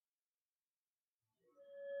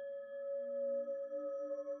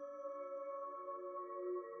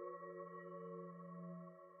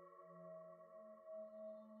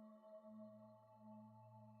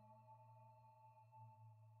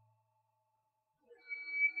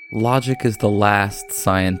Logic is the last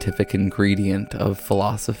scientific ingredient of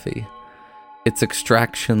philosophy. Its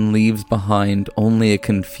extraction leaves behind only a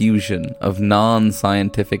confusion of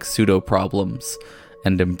non-scientific pseudo-problems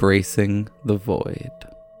and embracing the void.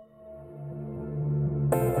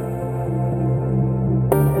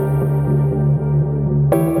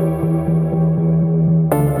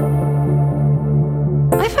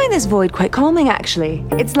 I find this void quite calming, actually.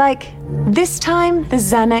 It's like, this time the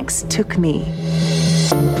Xanax took me.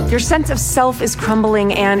 Your sense of self is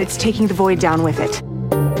crumbling and it's taking the void down with it.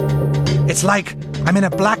 It's like I'm in a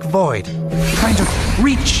black void, trying to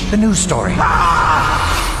reach the news story.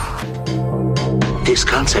 This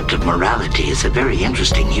concept of morality is a very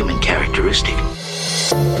interesting human characteristic.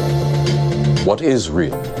 What is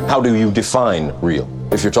real? How do you define real?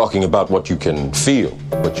 If you're talking about what you can feel,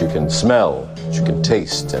 what you can smell, what you can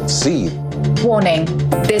taste and see. Warning,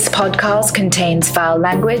 this podcast contains foul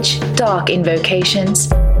language, dark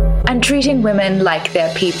invocations, and treating women like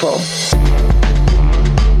they're people.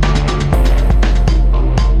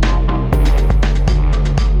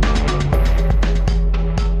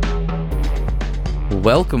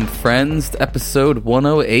 Welcome, friends, to episode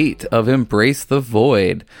 108 of Embrace the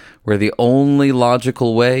Void, where the only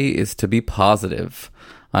logical way is to be positive.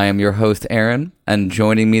 I am your host, Aaron, and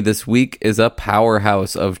joining me this week is a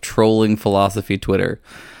powerhouse of trolling philosophy Twitter.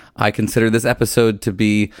 I consider this episode to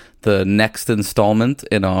be the next installment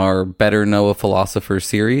in our Better Know a Philosopher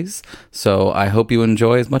series, so I hope you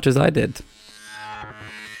enjoy as much as I did.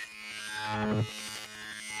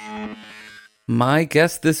 My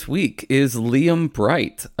guest this week is Liam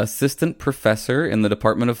Bright, assistant professor in the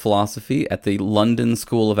Department of Philosophy at the London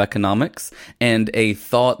School of Economics and a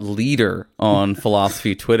thought leader on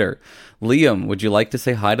philosophy Twitter. Liam, would you like to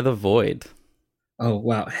say hi to the void? Oh,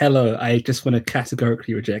 wow. Hello. I just want to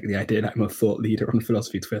categorically reject the idea that I'm a thought leader on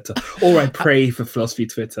philosophy Twitter. Or I pray for philosophy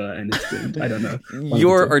Twitter and it's doomed. I don't know.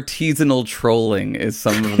 Your artisanal trolling is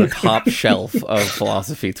some of the top shelf of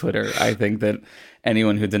philosophy Twitter. I think that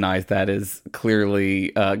anyone who denies that is clearly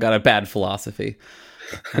got a bad philosophy.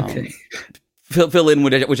 Okay. Fill in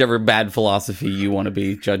whichever bad philosophy you want to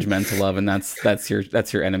be judgmental of, and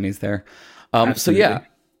that's your enemies there. So yeah.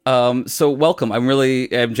 So welcome.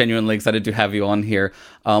 I'm genuinely excited to have you on here.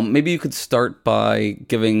 Maybe you could start by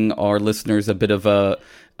giving our listeners a bit of a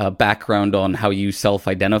background on how you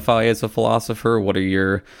self-identify as a philosopher. What are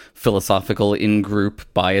your philosophical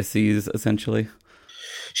in-group biases, essentially?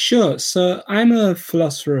 Sure. So I'm a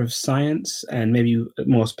philosopher of science, and maybe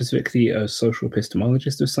more specifically, a social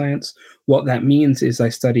epistemologist of science. What that means is I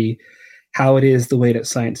study how it is the way that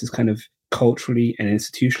science is kind of culturally and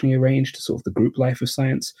institutionally arranged, sort of the group life of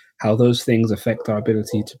science, how those things affect our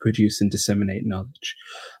ability to produce and disseminate knowledge.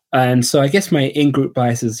 And so I guess my in-group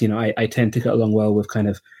biases, I tend to get along well with kind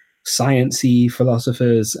of science-y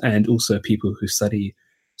philosophers and also people who study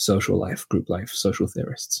social life, group life, social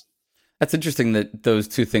theorists. That's interesting that those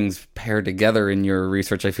two things pair together in your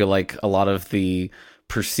research. I feel like a lot of the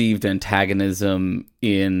perceived antagonism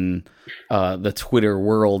in the Twitter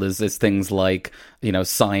world is things like,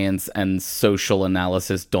 science and social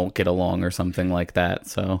analysis don't get along or something like that.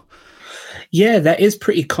 So, yeah, that is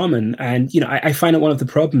pretty common. And, I find that one of the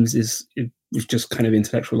problems is with just kind of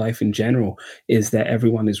intellectual life in general is that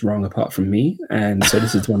everyone is wrong apart from me. And so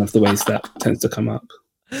this is one of the ways that tends to come up.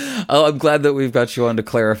 Oh, I'm glad that we've got you on to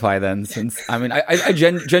clarify then, since, I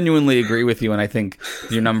genuinely agree with you, and I think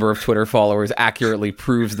your number of Twitter followers accurately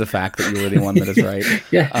proves the fact that you were the one that is right.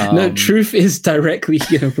 Yeah, no, truth is directly,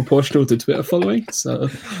 proportional to Twitter following, so...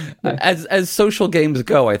 Yeah. As social games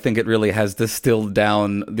go, I think it really has distilled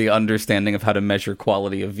down the understanding of how to measure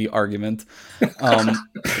quality of the argument.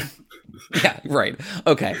 Yeah, right.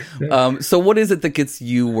 Okay. So what is it that gets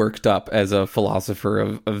you worked up as a philosopher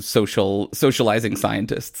of socializing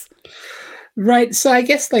scientists? Right. So I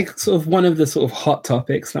guess sort of one of the sort of hot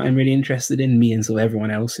topics that I'm really interested in, me and sort of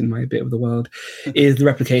everyone else in my bit of the world, is the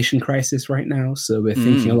replication crisis right now. So we're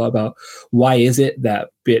thinking a lot about why is it that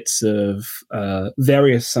bits of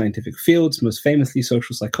various scientific fields, most famously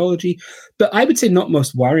social psychology, but I would say not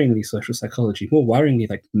most worryingly social psychology, more worryingly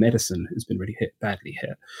medicine has been really badly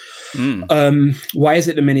hit. Why is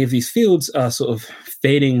it that many of these fields are sort of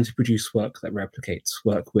failing to produce work that replicates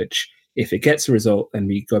work which, if it gets a result and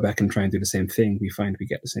we go back and try and do the same thing, we find we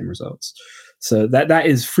get the same results. So that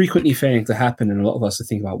is frequently failing to happen, and a lot of us are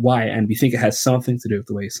thinking about why, and we think it has something to do with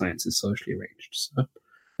the way science is socially arranged. So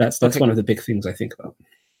that's one of the big things I think about.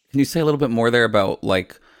 Can you say a little bit more there about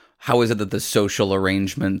how is it that the social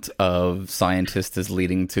arrangement of scientists is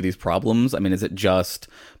leading to these problems? I mean, is it just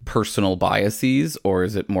personal biases, or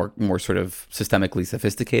is it more sort of systemically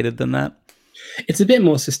sophisticated than that? It's a bit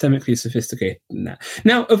more systemically sophisticated than that.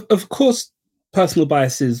 Now, of course, personal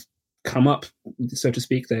biases come up, so to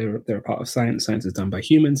speak. They're a part of science. Science is done by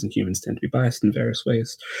humans, and humans tend to be biased in various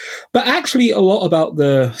ways. But actually, a lot about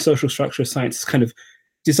the social structure of science is kind of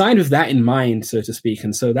designed with that in mind, so to speak.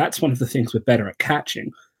 And so that's one of the things we're better at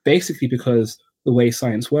catching, basically because the way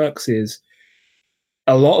science works is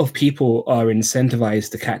a lot of people are incentivized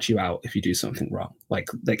to catch you out if you do something wrong. Like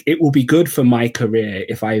it will be good for my career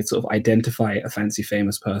if I sort of identify a fancy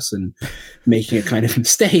famous person making a kind of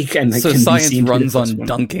mistake. And so science runs on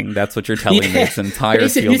dunking. That's what you're telling me. It's an entire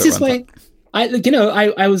field that runs on.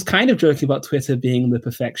 I was kind of joking about Twitter being the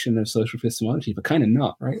perfection of social epistemology, but kind of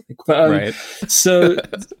not, right? Right. So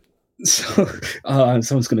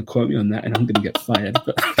someone's going to quote me on that, and I'm going to get fired.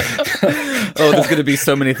 But there's going to be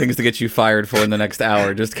so many things to get you fired for in the next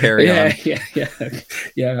hour. Just carry on.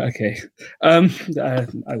 Yeah. Okay.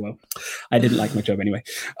 I will. I didn't like my job anyway.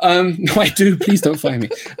 No, I do. Please don't fire me.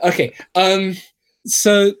 Okay.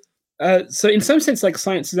 So in some sense, like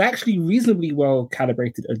science is actually reasonably well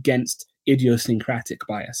calibrated against idiosyncratic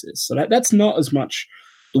biases. So that's not as much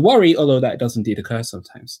the worry, although that does indeed occur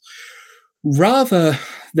sometimes. Rather,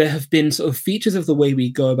 there have been sort of features of the way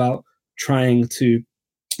we go about trying to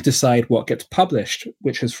decide what gets published,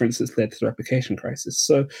 which has, for instance, led to the replication crisis.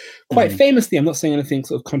 So quite famously, I'm not saying anything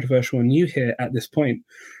sort of controversial or new here at this point,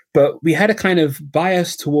 but we had a kind of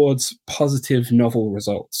bias towards positive novel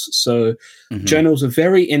results. So journals are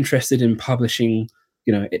very interested in publishing,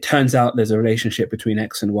 it turns out there's a relationship between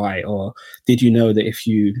X and Y, or did you know that if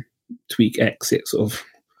you tweak X, it sort of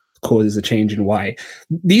causes a change in Y.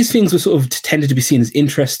 These things were sort of tended to be seen as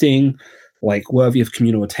interesting, like worthy of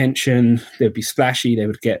communal attention. They'd be splashy. They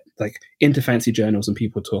would get like into fancy journals and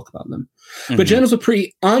people would talk about them. But journals were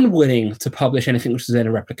pretty unwilling to publish anything which was then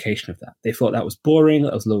a replication of that. They thought that was boring,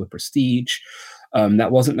 that was lower prestige.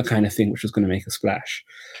 That wasn't the kind of thing which was going to make a splash.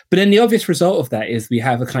 But then the obvious result of that is we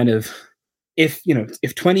have a kind of, if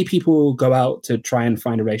 20 people go out to try and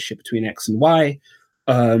find a relationship between X and Y,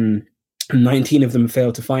 19 of them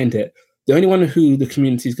fail to find it, the only one who the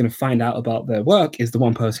community is going to find out about their work is the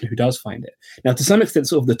one person who does find it. Now, to some extent,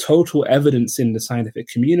 sort of the total evidence in the scientific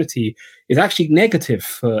community is actually negative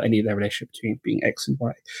for any of their relationship between being X and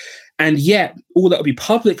Y. And yet, all that will be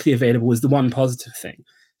publicly available is the one positive thing.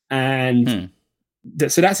 And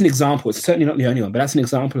so that's an example. It's certainly not the only one, but that's an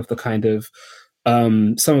example of the kind of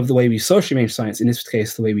some of the way we socially manage science, in this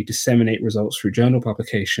case, the way we disseminate results through journal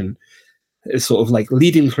publication, is sort of like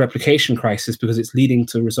leading to replication crisis because it's leading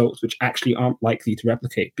to results which actually aren't likely to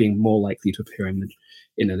replicate, being more likely to appear in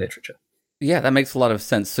the literature. Yeah, that makes a lot of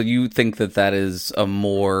sense. So you think that is a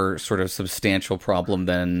more sort of substantial problem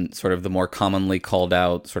than sort of the more commonly called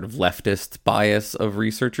out sort of leftist bias of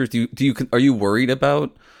researchers? Are you worried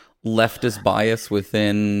about leftist bias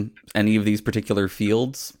within any of these particular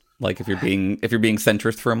fields? Like if you're being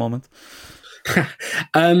centrist for a moment?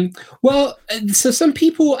 Well, so some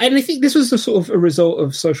people, and I think this was a sort of a result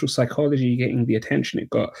of social psychology getting the attention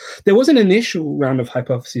it got. There was an initial round of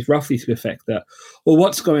hypotheses roughly to the effect that, well,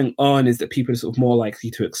 what's going on is that people are sort of more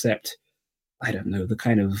likely to accept, I don't know, the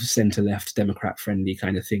kind of center-left, Democrat-friendly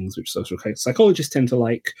kind of things which social psychologists tend to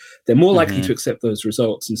like. They're more likely to accept those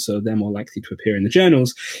results, and so they're more likely to appear in the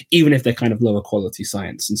journals, even if they're kind of lower quality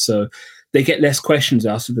science. And so they get less questions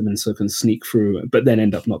asked of them and so can sneak through, but then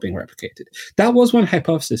end up not being replicated. That was one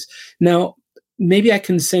hypothesis. Now, maybe I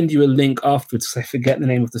can send you a link afterwards because I forget the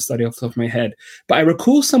name of the study off the top of my head. But I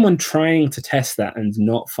recall someone trying to test that and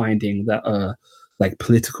not finding that like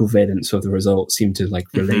political valence of the results seemed to like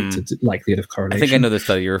relate to likelihood of correlation. I think I know the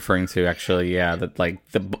study you're referring to actually. Yeah, that like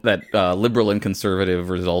that liberal and conservative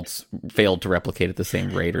results failed to replicate at the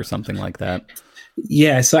same rate or something like that.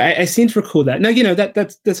 Yeah, so I seem to recall that. Now,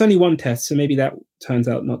 that's only one test, so maybe that turns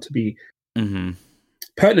out not to be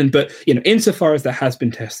pertinent. But insofar as that has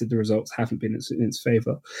been tested, the results haven't been in its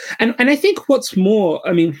favor. And I think what's more,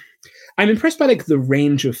 I mean, I'm impressed by like the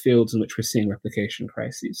range of fields in which we're seeing replication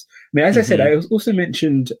crises. I mean, as I said, I also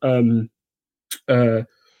mentioned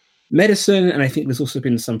medicine, and I think there's also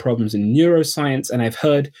been some problems in neuroscience, and I've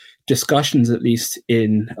heard discussions, at least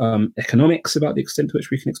in economics, about the extent to which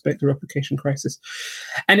we can expect a replication crisis.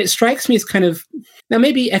 And it strikes me as kind of, now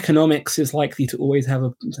maybe economics is likely to always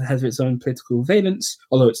have its own political valence,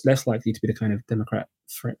 although it's less likely to be the kind of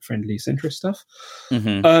Democrat-friendly centrist stuff.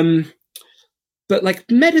 But like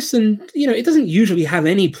medicine, it doesn't usually have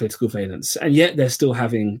any political valence, and yet they're still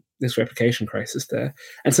having this replication crisis there.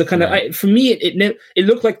 And so kind of, for me, it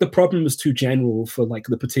looked like the problem was too general for like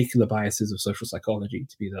the particular biases of social psychology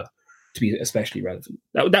to be especially relevant.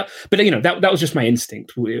 That was just my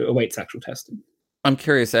instinct. It awaits actual testing. I'm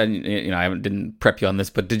curious, and I didn't prep you on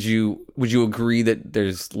this, but would you agree that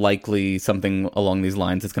there's likely something along these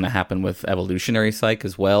lines that's going to happen with evolutionary psych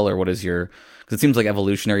as well, or what is your? Because it seems like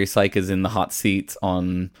evolutionary psych is in the hot seat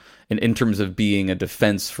in terms of being a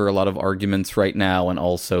defense for a lot of arguments right now, and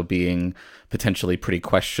also being potentially pretty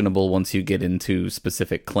questionable once you get into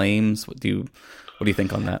specific claims. What do you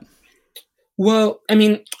think on that? Well, I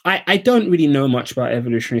mean, I don't really know much about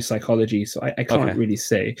evolutionary psychology, so I can't really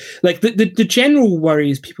say. Like the general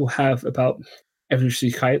worries people have about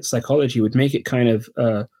evolutionary psychology would make it kind of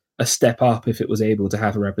a step up if it was able to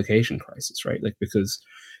have a replication crisis, right? Like, because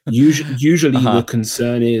usually the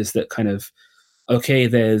concern is that kind of, okay,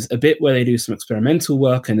 there's a bit where they do some experimental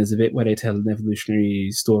work, and there's a bit where they tell an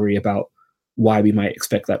evolutionary story about why we might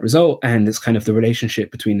expect that result, and it's kind of the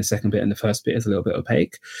relationship between the second bit and the first bit is a little bit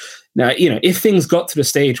opaque. Now, if things got to the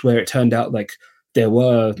stage where it turned out like there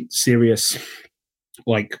were serious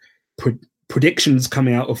like predictions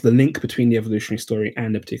coming out of the link between the evolutionary story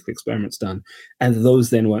and the particular experiments done, and those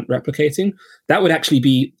then weren't replicating, that would actually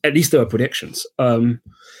be, at least there were predictions.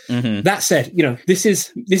 That said, this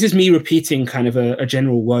is me repeating kind of a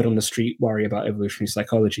general word on the street worry about evolutionary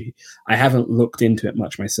psychology. I haven't looked into it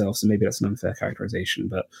much myself, so maybe that's an unfair characterization,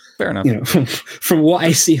 but fair enough. From what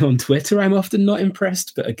I see on Twitter, I'm often not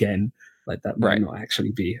impressed, but again, like that might not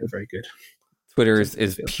actually be a very good. Twitter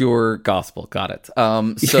is pure gospel. Got it.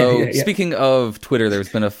 So speaking of Twitter, there's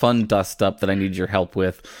been a fun dust up that I need your help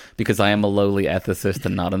with, because I am a lowly ethicist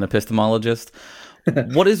and not an epistemologist.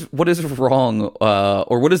 What is wrong,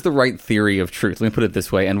 or what is the right theory of truth? Let me put it this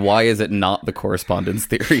way. And why is it not the correspondence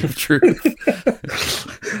theory of truth?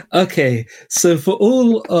 Okay. So for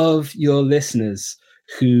all of your listeners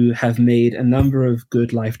who have made a number of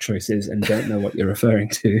good life choices and don't know what you're referring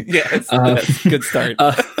to. Yes, that's a good start.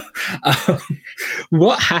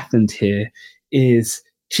 What happened here is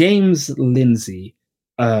James Lindsay,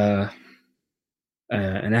 an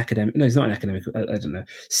academic. No, he's not an academic. I don't know.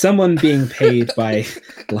 Someone being paid by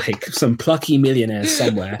like some plucky millionaire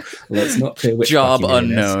somewhere. Let's not clear which. Job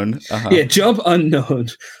unknown. Yeah, job unknown.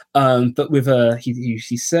 But with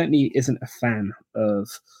he certainly isn't a fan of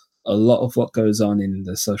a lot of what goes on in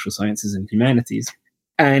the social sciences and humanities.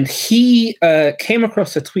 And he came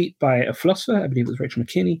across a tweet by a philosopher, I believe it was Rachel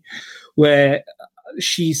McKinney, where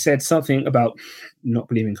she said something about not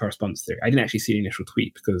believing correspondence theory. I didn't actually see the initial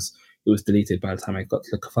tweet because it was deleted by the time I got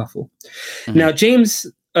to the kerfuffle. Mm-hmm. Now, James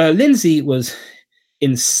Lindsay was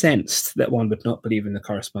incensed that one would not believe in the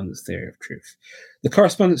correspondence theory of truth. The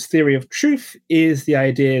correspondence theory of truth is the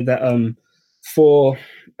idea that for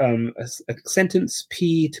a sentence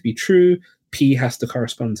P to be true, P has to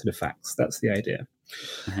correspond to the facts. That's the idea.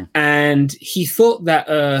 Mm-hmm. And he thought that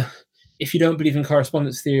if you don't believe in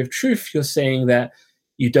correspondence theory of truth, you're saying that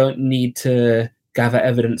you don't need to gather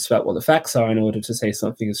evidence about what the facts are in order to say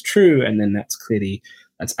something is true. And then that's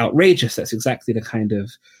outrageous. That's exactly the kind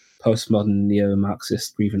of postmodern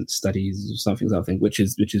neo-Marxist grievance studies or something, which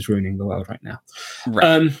is ruining the world right now.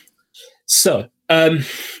 Right.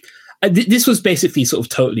 This was basically sort of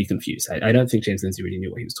totally confused. I don't think James Lindsay really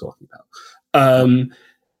knew what he was talking about.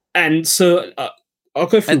 And so I'll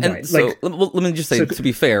go through why. So let me just say, to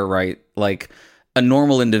be fair, right? Like a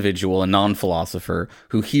normal individual, a non-philosopher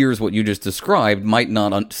who hears what you just described might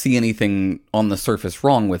not see anything on the surface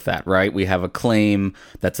wrong with that, right? We have a claim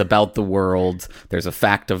that's about the world. There's a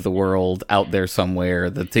fact of the world out there somewhere.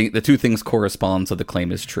 The two things correspond, so the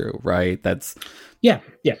claim is true, right? That's yeah.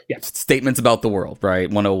 Statements about the world, right?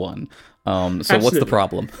 101. So Absolutely. What's the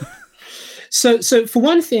problem? So for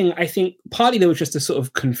one thing, I think partly there was just a sort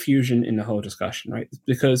of confusion in the whole discussion, right?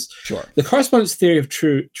 Because the correspondence theory of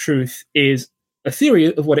truth is a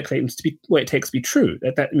theory of what it claims to be, what it takes to be true.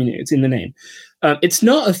 I mean, it's in the name. It's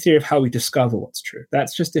not a theory of how we discover what's true.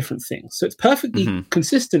 That's just different things. So it's perfectly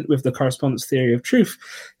consistent with the correspondence theory of truth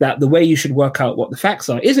that the way you should work out what the facts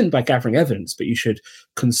are isn't by gathering evidence, but you should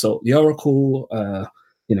consult the oracle,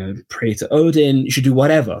 pray to Odin. You should do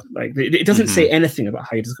whatever. Like it doesn't say anything about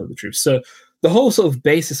how you discover the truth. So the whole sort of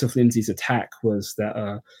basis of Lindsay's attack was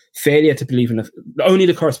that failure to believe in only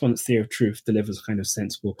the correspondence theory of truth delivers a kind of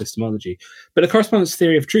sensible epistemology, but the correspondence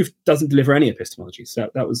theory of truth doesn't deliver any epistemology. So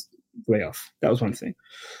that was way off. That was one thing.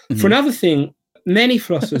 For another thing, many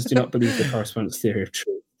philosophers do not believe the correspondence theory of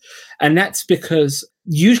truth, and that's because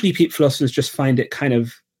usually philosophers just find it kind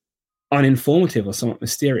of uninformative or somewhat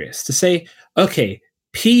mysterious to say, okay,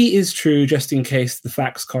 P is true just in case the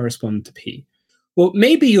facts correspond to P. Well,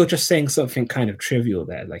 maybe you're just saying something kind of trivial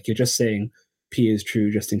there. Like you're just saying P is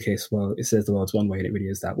true just in case, well, it says the world's one way and it really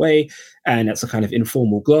is that way. And that's a kind of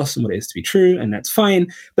informal gloss on what it is to be true. And that's fine.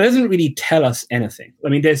 But it doesn't really tell us anything. I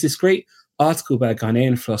mean, there's this great article by a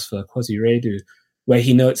Ghanaian philosopher, Kwasi Redu, where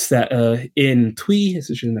he notes that in Twi,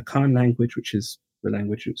 essentially in the Khan language, which is the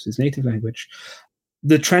language, which is his native language,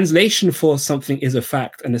 the translation for something is a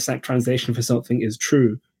fact, and the translation for something is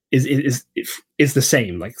true is the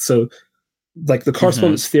same. Like so, like the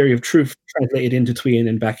correspondence theory of truth translated into Twi and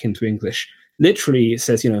then back into English. Literally, it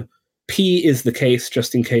says, P is the case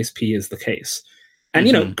just in case P is the case.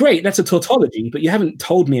 And, great, that's a tautology, but you haven't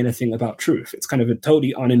told me anything about truth. It's kind of a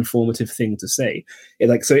totally uninformative thing to say.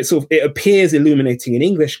 It appears illuminating in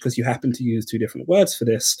English because you happen to use two different words for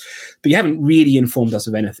this, but you haven't really informed us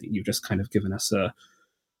of anything. You've just kind of given us a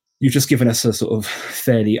sort of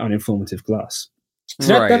fairly uninformative glass.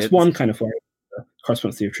 So that's one kind of way of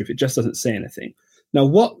correspondence theory of truth. It just doesn't say anything. Now,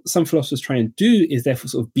 what some philosophers try and do is therefore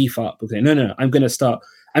sort of beef up. Okay, no, I'm going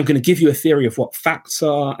to give you a theory of what facts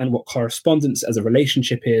are and what correspondence as a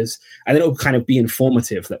relationship is, and then it'll kind of be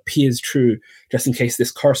informative that P is true just in case this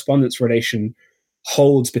correspondence relation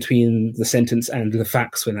holds between the sentence and the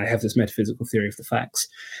facts when I have this metaphysical theory of the facts.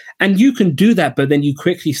 And you can do that, but then you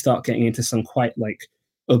quickly start getting into some quite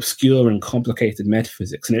obscure and complicated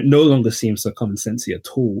metaphysics, and it no longer seems so commonsensy at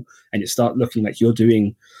all, and you start looking like you're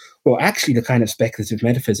doing actually the kind of speculative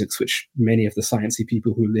metaphysics which many of the sciencey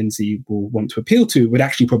people who Lindsay will want to appeal to would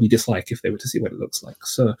actually probably dislike if they were to see what it looks like.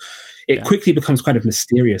 So it quickly becomes kind of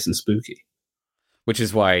mysterious and spooky. Which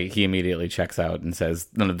is why he immediately checks out and says,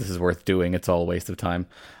 none of this is worth doing. It's all a waste of time.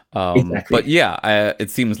 Exactly. But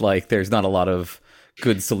it seems like there's not a lot of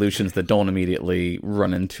good solutions that don't immediately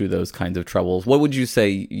run into those kinds of troubles. What would you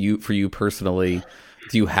say for you personally?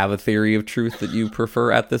 Do you have a theory of truth that you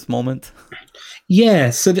prefer at this moment? Yeah,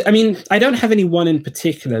 so I don't have any one in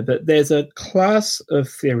particular, but there's a class of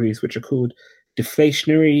theories which are called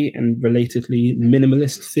deflationary and relatedly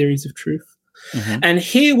minimalist theories of truth. Mm-hmm. And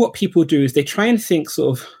here what people do is they try and think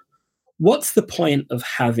sort of, what's the point of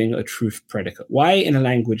having a truth predicate? Why in a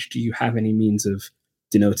language do you have any means of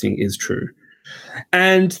denoting is true?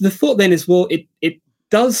 And the thought then is, well, it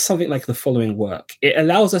does something like the following work. It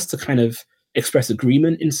allows us to kind of express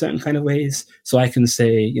agreement in certain kind of ways. So I can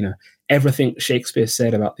say, everything Shakespeare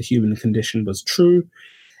said about the human condition was true.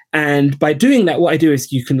 And by doing that, what I do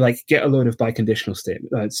is you can get a load of biconditional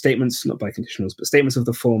statements, not biconditionals, but statements of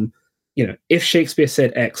the form, if Shakespeare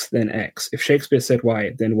said X, then X. If Shakespeare said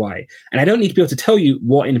Y, then Y. And I don't need to be able to tell you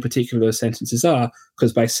what in particular those sentences are,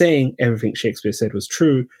 because by saying everything Shakespeare said was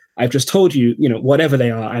true, I've just told you, whatever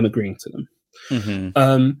they are, I'm agreeing to them.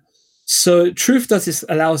 Mm-hmm. So truth does this,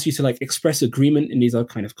 allows you to express agreement in these other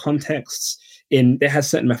kind of contexts. It has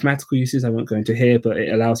certain mathematical uses I won't go into here, but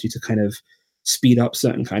it allows you to kind of speed up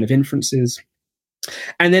certain kind of inferences.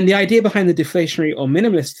 And then the idea behind the deflationary or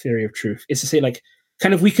minimalist theory of truth is to say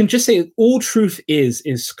we can just say all truth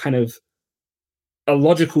is kind of a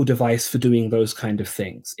logical device for doing those kind of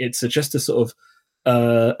things. It's just a sort of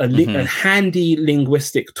a handy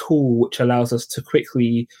linguistic tool which allows us to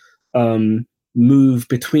quickly move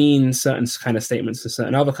between certain kind of statements to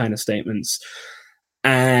certain other kind of statements.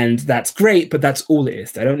 And that's great, but that's all it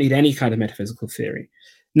is. I don't need any kind of metaphysical theory.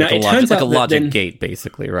 Now, it turns out a logic gate,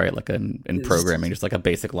 basically, right? Like in programming, just like a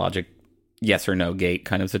basic logic yes or no gate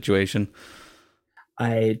kind of situation.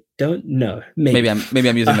 I don't know. Maybe I'm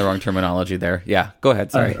using the wrong terminology there. Yeah, go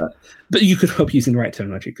ahead. Sorry, but you could hope using the right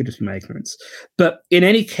terminology. It could just be my ignorance. But in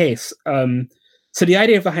any case, so the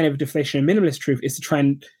idea behind a deflation and minimalist truth is to try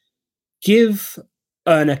and give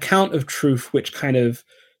an account of truth which kind of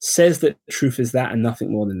says that truth is that and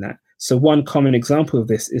nothing more than that. So one common example of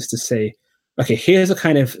this is to say, okay, here's a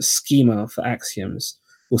kind of schema for axioms.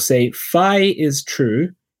 We'll say phi is true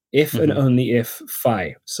if and only if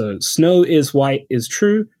phi. So snow is white is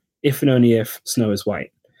true if and only if snow is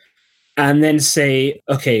white. And then say,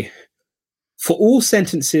 okay, for all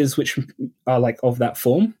sentences which are of that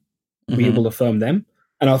form, we will affirm them.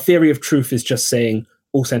 And our theory of truth is just saying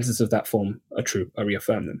all sentences of that form are true, I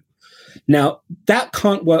reaffirm them. Now, that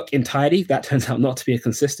can't work entirely. That turns out not to be a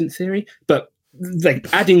consistent theory, but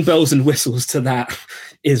adding bells and whistles to that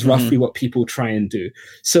is roughly what people try and do.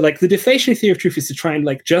 So the deflationary theory of truth is to try and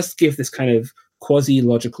just give this kind of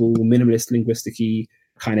quasi-logical, minimalist, linguistic-y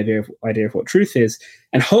kind of idea of what truth is.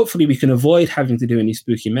 And hopefully we can avoid having to do any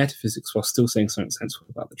spooky metaphysics while still saying something sensible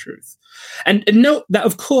about the truth. And note that,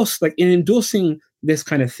 of course, in endorsing this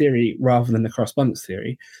kind of theory rather than the correspondence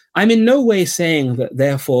theory, I'm in no way saying that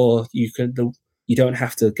therefore you don't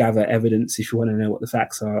have to gather evidence if you want to know what the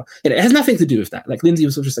facts are. It has nothing to do with that. Lindsay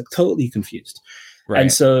was just totally confused. Right.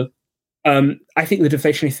 And so I think the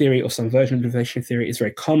deflationary theory or some version of deflationary theory is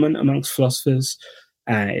very common amongst philosophers.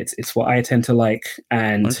 It's what I tend to like.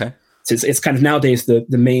 And it's kind of nowadays the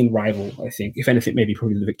main rival, I think. If anything, maybe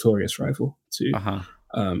probably the victorious rival to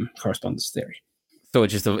correspondence theory. So it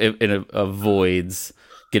just it avoids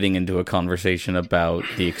getting into a conversation about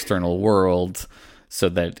the external world, so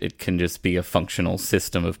that it can just be a functional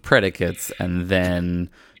system of predicates, and then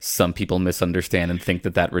some people misunderstand and think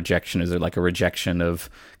that rejection is like a rejection of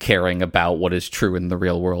caring about what is true in the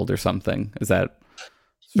real world or something. Is that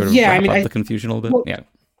sort of wrap up the confusion a little bit? Well, yeah.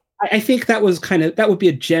 I think that would be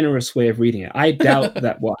a generous way of reading it. I doubt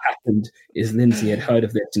that what happened is Lindsay had heard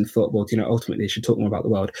of this and thought, well, ultimately they should talk more about the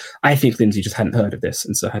world. I think Lindsay just hadn't heard of this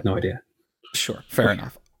and so had no idea. Sure, fair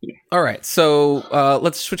enough. All right, so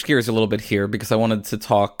let's switch gears a little bit here, because I wanted to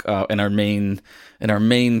talk in our main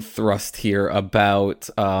thrust here about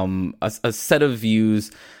a set of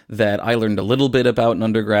views that I learned a little bit about in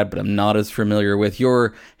undergrad, but I'm not as familiar with.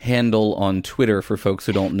 Your handle on Twitter, for folks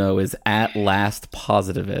who don't know, is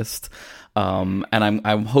 @lastpositivist. And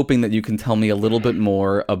I'm hoping that you can tell me a little bit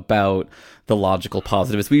more about the logical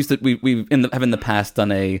positivist. We have in the past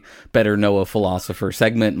done a Better Know a Philosopher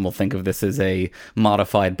segment, and we'll think of this as a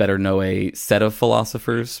modified Better Know a set of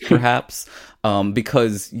philosophers, perhaps,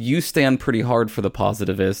 because you stand pretty hard for the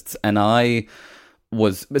positivists, and I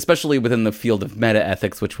was, especially within the field of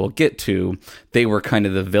meta-ethics, which we'll get to, they were kind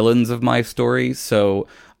of the villains of my story. So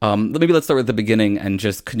maybe let's start with the beginning, and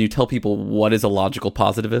just, can you tell people what is a logical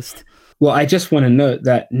positivist? Well, I just want to note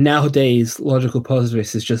that nowadays, logical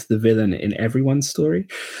positivist is just the villain in everyone's story.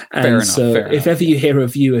 And if ever you hear a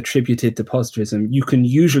view attributed to positivism, you can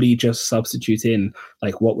usually just substitute in,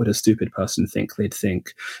 like, what would a stupid person think they'd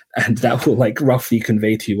think? And that will, like, roughly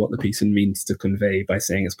convey to you what the person means to convey by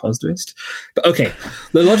saying it's positivist. But okay,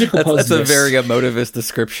 the logical positivist... That's a very emotivist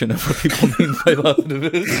description of what people mean by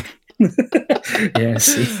positivist.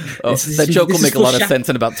 Yes. That joke will make a lot of sense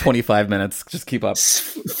in about 25 minutes. Just keep up.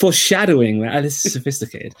 Foreshadowing. This is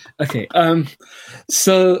sophisticated. Okay.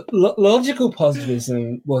 So logical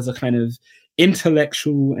positivism was a kind of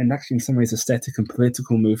intellectual and actually in some ways aesthetic and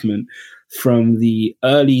political movement from the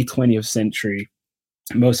early 20th century,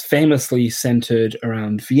 most famously centered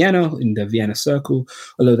around Vienna, in the Vienna Circle,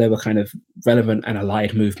 although there were kind of relevant and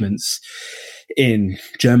allied movements in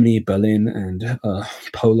Germany, Berlin, and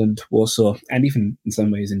Poland, Warsaw, and even in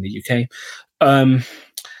some ways in the UK.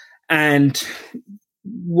 And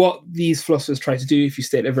what these philosophers tried to do, if you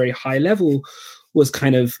stay at a very high level, was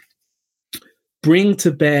kind of bring to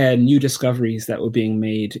bear new discoveries that were being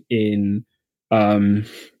made in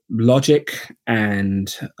logic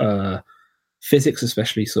and physics,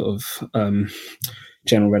 especially sort of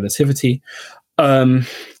general relativity, and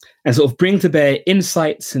sort of bring to bear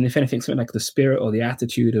insights and, if anything, something like the spirit or the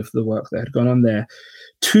attitude of the work that had gone on there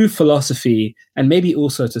to philosophy, and maybe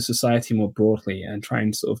also to society more broadly, and try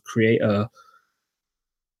and sort of create a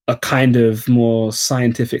kind of more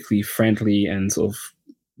scientifically friendly and sort of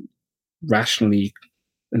rationally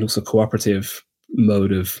and also cooperative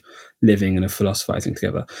mode of living and of philosophizing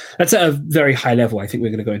together. That's at a very high level. I think we're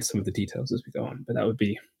going to go into some of the details as we go on, but that would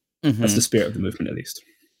be that's the spirit of the movement, at least.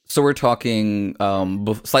 So we're talking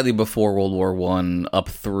slightly before World War I up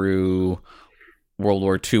through World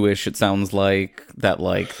War II-ish, it sounds like, that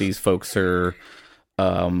like these folks are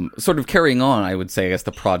sort of carrying on, I would say, I guess,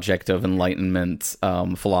 the project of Enlightenment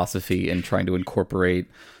philosophy and trying to incorporate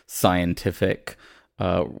scientific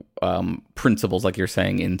principles, like you're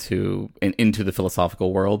saying, into the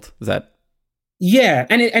philosophical world. Is that? Yeah,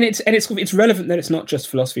 and it's relevant that it's not just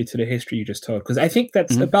philosophy to the history you just told, because I think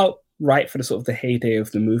that's about right for the sort of the heyday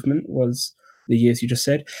of the movement was the years you just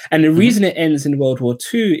said. And the reason it ends in World War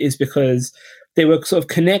II is because they were sort of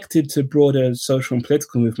connected to broader social and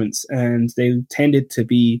political movements, and they tended to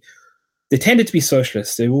be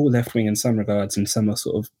socialists. They were all left-wing in some regards, and some are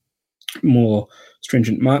sort of more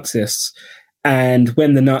stringent Marxists. And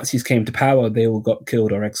when the Nazis came to power, they all got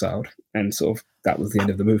killed or exiled, and sort of that was the end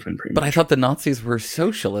of the movement, pretty much. But I thought the Nazis were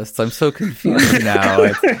socialists. I'm so confused now.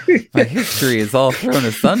 My history is all thrown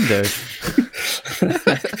asunder.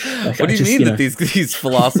 What do you mean that these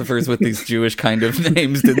philosophers with these Jewish kind of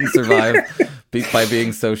names didn't survive by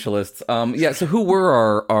being socialists? So who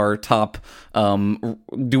were our top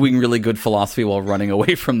doing really good philosophy while running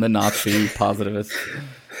away from the Nazi positivists?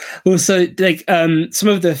 Well, so like some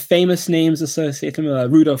of the famous names associated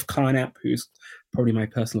with Rudolf Carnap, who's probably my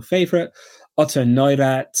personal favorite, Otto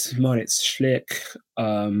Neurath, Moritz Schlick.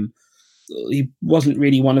 He wasn't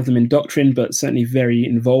really one of them in doctrine, but certainly very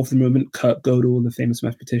involved in the movement. Kurt Gödel, the famous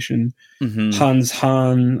mathematician, Hans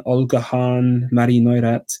Hahn, Olga Hahn, Marie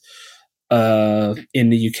Neurath. In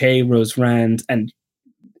the UK, Rose Rand, and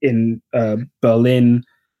in Berlin,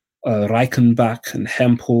 Reichenbach and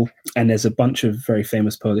Hempel, and there's a bunch of very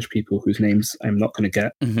famous Polish people whose names I'm not going to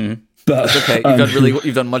get. Mm-hmm. But that's okay.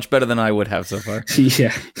 You've done much better than I would have so far.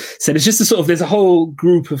 Yeah. So there's just there's a whole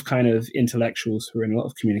group of kind of intellectuals who are in a lot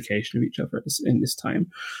of communication with each other in this time.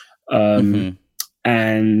 And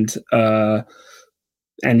I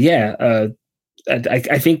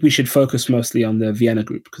think we should focus mostly on the Vienna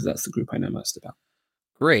group because that's the group I know most about.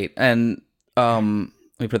 Great. And let me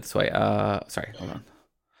put it this way. Sorry, hold on.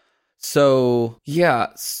 So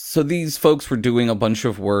these folks were doing a bunch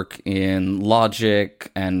of work in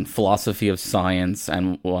logic and philosophy of science,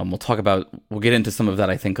 and we'll get into some of that,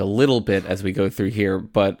 I think, a little bit as we go through here,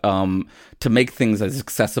 but to make things as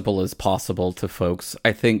accessible as possible to folks,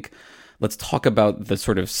 I think let's talk about the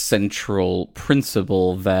sort of central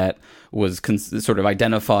principle that was sort of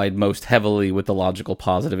identified most heavily with the logical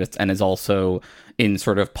positivists and is also in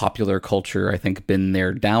sort of popular culture, I think, been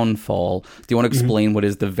their downfall. Do you want to explain what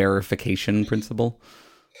is the verification principle?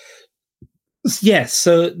 Yes.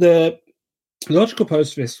 So the logical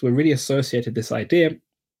positivists were really associated this idea,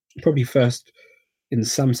 probably first in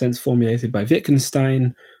some sense formulated by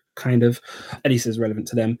Wittgenstein, kind of, at least as relevant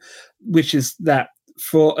to them, which is that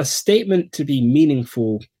for a statement to be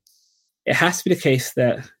meaningful, it has to be the case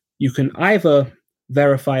that you can either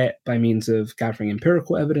verify it by means of gathering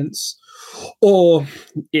empirical evidence, or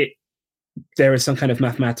there is some kind of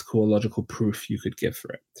mathematical or logical proof you could give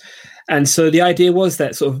for it. And so the idea was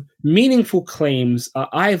that sort of meaningful claims are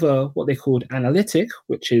either what they called analytic,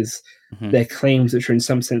 which is their claims which are in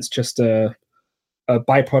some sense just a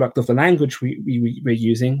byproduct of the language we're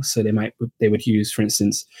using. So they would use, for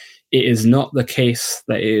instance, it is not the case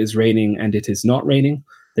that it is raining and it is not raining.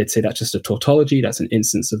 They'd say that's just a tautology. That's an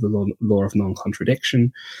instance of the law of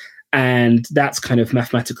non-contradiction. And that's kind of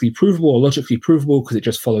mathematically provable or logically provable because it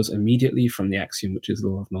just follows immediately from the axiom, which is the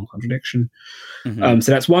law of non-contradiction. So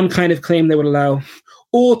that's one kind of claim they would allow.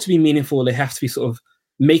 Or to be meaningful, they have to be sort of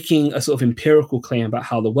making a sort of empirical claim about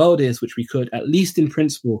how the world is, which we could, at least in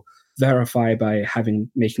principle, verify by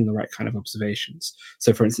making the right kind of observations.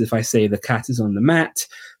 So, for instance, if I say the cat is on the mat,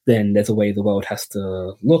 then there's a way the world has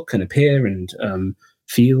to look and appear and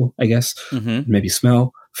feel, I guess, maybe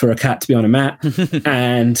smell, for a cat to be on a mat.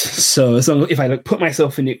 And so if I put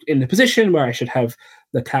myself in the position where I should have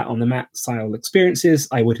the cat on the mat style experiences,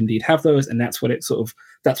 I would indeed have those. And that's what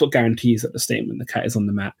that's what guarantees that the statement the cat is on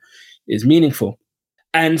the mat is meaningful.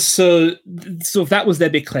 And so that was their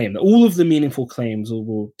big claim, that all of the meaningful claims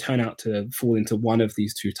will turn out to fall into one of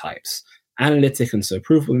these two types: analytic and so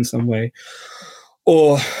provable in some way,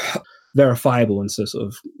 or verifiable and so sort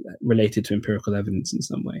of related to empirical evidence in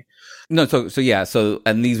some way. No,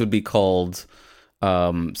 and these would be called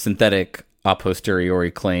synthetic a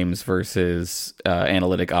posteriori claims versus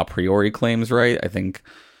analytic a priori claims, right? I think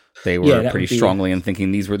they were pretty strongly in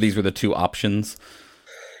thinking these were the two options.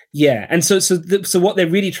 Yeah, and so what they're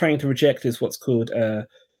really trying to reject is what's called I'm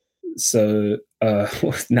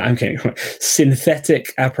getting it wrong.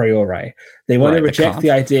 Synthetic a priori. They want to reject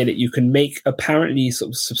the idea that you can make apparently sort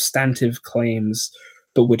of substantive claims,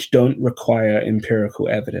 but which don't require empirical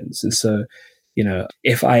evidence. And so,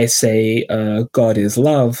 if I say God is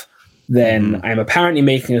love, then I'm apparently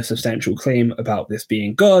making a substantial claim about this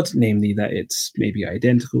being God, namely that it's maybe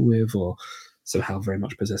identical with or somehow very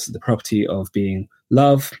much possesses the property of being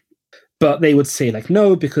love. But they would say,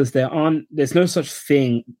 no, because there's no such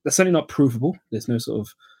thing. That's certainly not provable. There's no sort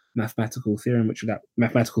of mathematical theory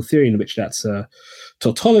in which that's a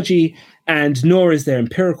tautology, and nor is there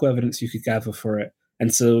empirical evidence you could gather for it.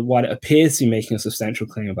 And so while it appears to be making a substantial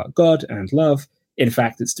claim about God and love, in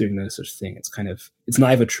fact, it's doing no such thing. It's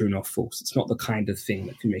neither true nor false. It's not the kind of thing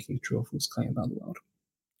that can make a true or false claim about the world.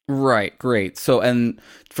 Right, great. So, and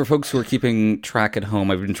for folks who are keeping track at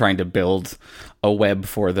home, I've been trying to build a web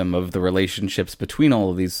for them of the relationships between all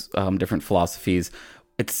of these different philosophies.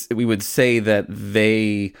 We would say that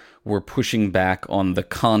they were pushing back on the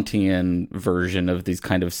Kantian version of these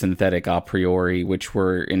kind of synthetic a priori, which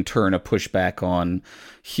were in turn a pushback on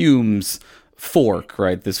Hume's fork,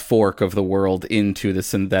 right? This fork of the world into the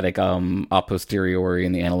synthetic a posteriori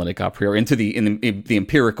and the analytic a priori, into the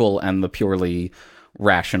empirical and the purely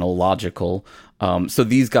rational, logical. So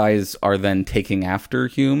these guys are then taking after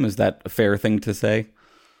Hume. Is that a fair thing to say?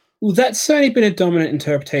 Well, that's certainly been a dominant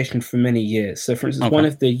interpretation for many years. So, for instance, one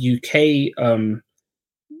of the UK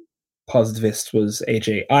positivists was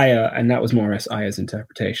A.J. Ayer, and that was more or less Ayer's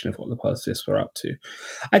interpretation of what the positivists were up to.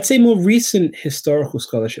 I'd say more recent historical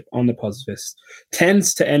scholarship on the positivists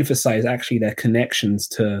tends to emphasize actually their connections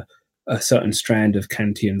to a certain strand of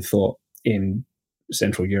Kantian thought in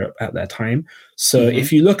Central Europe at that time. So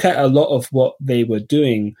if you look at a lot of what they were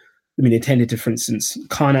doing, they tended to, for instance,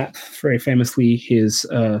 Carnap, very famously, his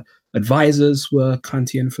advisors were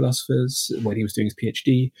Kantian philosophers when he was doing his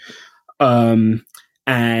PhD.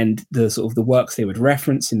 And the sort of the works they would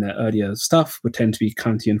reference in their earlier stuff would tend to be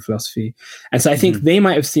Kantian philosophy. And so I think they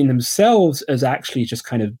might have seen themselves as actually just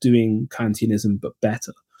kind of doing Kantianism, but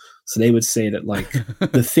better. So they would say that, like,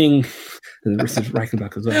 the thing, this is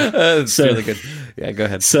Reichenbach as well. That's really good. Yeah, go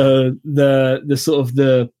ahead. So the sort of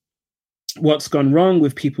the what's gone wrong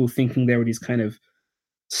with people thinking there are these kind of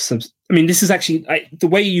this is actually the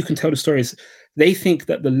way you can tell the story is they think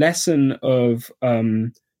that the lesson of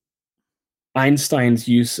Einstein's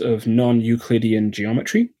use of non-Euclidean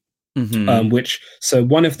geometry, so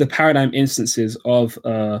one of the paradigm instances of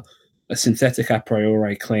a synthetic a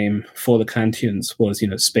priori claim for the Kantians was,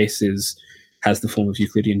 space has the form of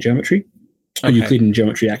Euclidean geometry. Or Euclidean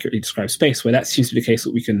geometry accurately describes space, where that seems to be the case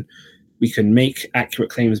that we can make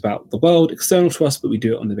accurate claims about the world external to us, but we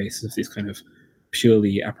do it on the basis of this kind of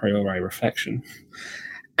purely a priori reflection.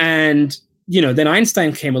 And then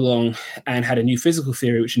Einstein came along and had a new physical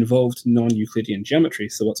theory which involved non-Euclidean geometry.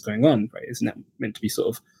 So what's going on, right? Isn't that meant to be sort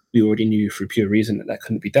of, we already knew through pure reason that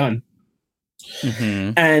couldn't be done.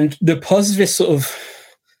 And the positivist sort of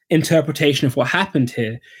interpretation of what happened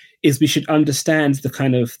here is we should understand the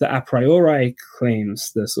kind of the a priori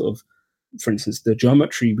claims, the sort of, for instance, the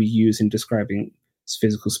geometry we use in describing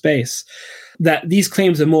physical space, that these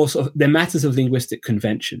claims are more sort of, they're matters of linguistic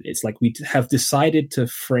convention. It's like we have decided to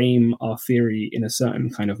frame our theory in a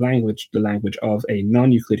certain kind of language, the language of a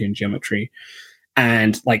non-Euclidean geometry.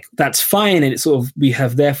 And like, that's fine. And it's sort of, we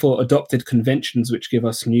have therefore adopted conventions which give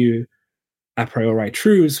us new a priori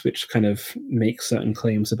truths, which kind of make certain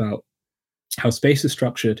claims about how space is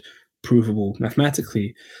structured provable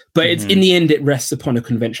mathematically. But it's in the end, it rests upon a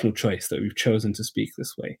conventional choice that we've chosen to speak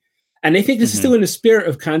this way. And I think this is still in the spirit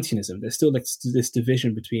of Kantianism. There's still like this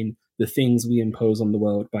division between the things we impose on the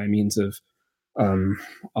world by means of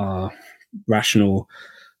our rational,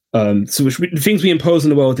 the things we impose on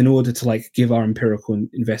the world in order to like give our empirical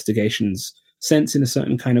investigations sense in a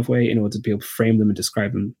certain kind of way, in order to be able to frame them and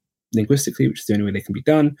describe them linguistically, which is the only way they can be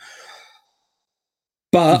done.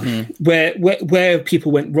 But where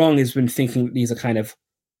people went wrong is when thinking that these are kind of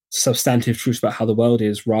substantive truths about how the world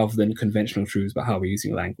is rather than conventional truths about how we're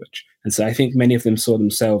using language. And so I think many of them saw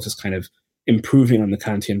themselves as kind of improving on the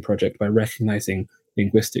Kantian project by recognizing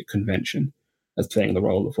linguistic convention as playing the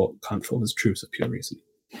role of what Kant thought was truths of pure reason.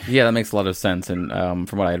 Yeah, that makes a lot of sense. And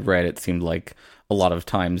from what I had read, it seemed like a lot of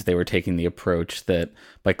times they were taking the approach that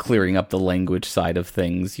by clearing up the language side of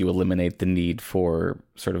things, you eliminate the need for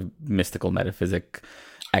sort of mystical metaphysic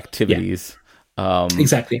activities.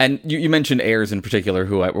 Exactly. And you mentioned Ayres in particular,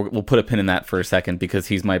 who we'll put a pin in that for a second because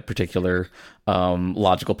he's my particular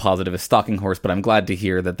logical positivist stalking horse. But I'm glad to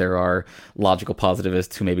hear that there are logical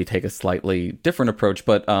positivists who maybe take a slightly different approach.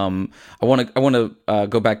 But I want to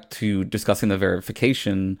go back to discussing the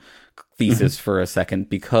verification thesis for a second,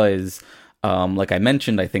 because like I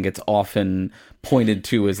mentioned, I think it's often pointed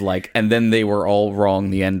to as like, and then they were all wrong,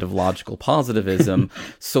 the end of logical positivism.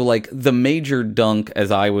 So like the major dunk, as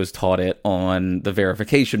I was taught it, on the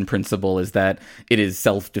verification principle is that it is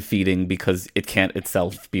self-defeating because it can't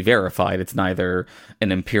itself be verified. It's neither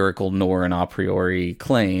an empirical nor an a priori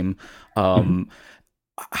claim. How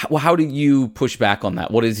do you push back on that?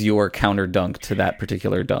 What is your counter dunk to that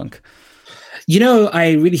particular dunk?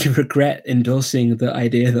 I really regret endorsing the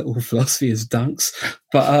idea that all philosophy is dunks,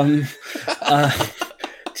 but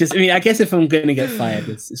I guess if I'm going to get fired,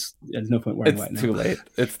 there's no point worrying about it now.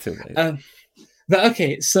 It's too late. But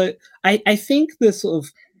okay, so I think the sort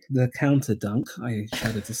of the counter dunk, I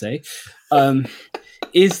shudder to say,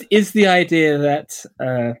 is the idea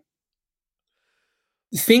that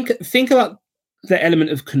think about the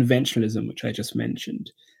element of conventionalism, which I just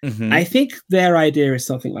mentioned. I think their idea is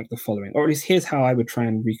something like the following, or at least here's how I would try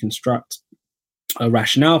and reconstruct a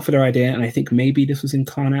rationale for their idea. And I think maybe this was in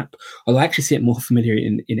Carnap, although I actually see it more familiar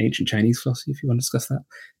in ancient Chinese philosophy, if you want to discuss that.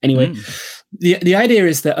 Anyway, the idea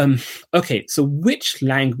is that, so which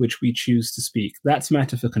language we choose to speak, that's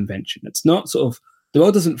matter for convention. It's not sort of, the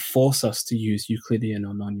world doesn't force us to use Euclidean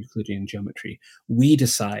or non-Euclidean geometry. We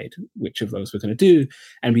decide which of those we're going to do,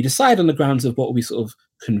 and we decide on the grounds of what will be sort of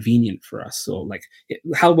convenient for us, or like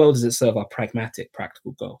how well does it serve our pragmatic,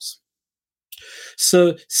 practical goals.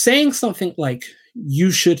 So saying something like, you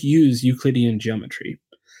should use Euclidean geometry,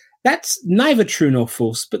 that's neither true nor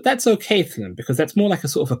false, but that's okay for them, because that's more like a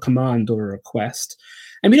sort of a command or a request.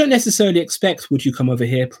 And we don't necessarily expect, would you come over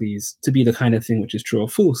here, please, to be the kind of thing which is true or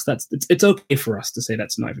false. It's okay for us to say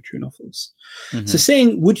that's neither true nor false. So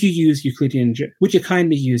saying, would you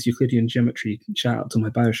kindly use Euclidean geometry, shout out to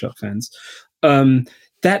my Bioshock fans,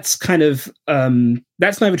 that's kind of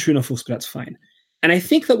that's neither true nor false, but that's fine. And I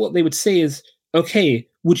think that what they would say is, okay,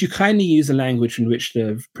 would you kindly use a language in which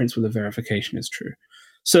the principle of verification is true?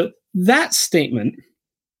 So that statement,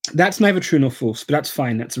 that's neither true nor false, but that's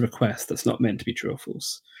fine. That's a request. That's not meant to be true or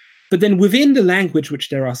false. But then within the language which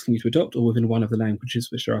they're asking you to adopt, or within one of the languages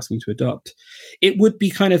which they're asking you to adopt, it would be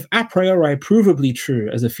kind of a priori provably true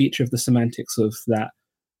as a feature of the semantics of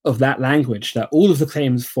that language, that all of the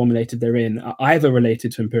claims formulated therein are either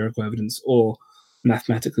related to empirical evidence or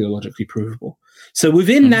mathematically or logically provable. So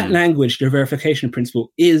within that language, the verification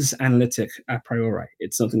principle is analytic a priori.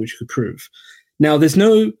 It's something which you could prove. Now, there's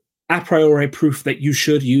no a priori proof that you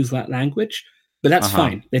should use that language, but that's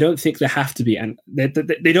fine. They don't think there have to be, and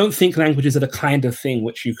they don't think languages are the kind of thing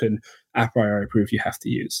which you can a priori prove you have to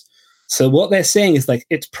use. So what they're saying is, like,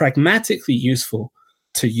 it's pragmatically useful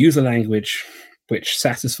to use a language which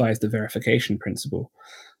satisfies the verification principle.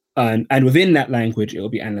 And within that language, it will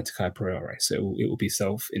be analytic a priori. So it will be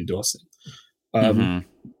self-endorsing.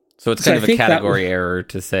 So it's kind of a category error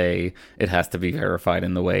to say it has to be verified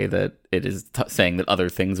in the way that it is saying that other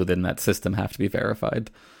things within that system have to be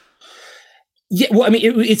verified. Yeah, well, I mean,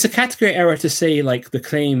 it's a category error to say, like, the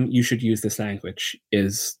claim you should use this language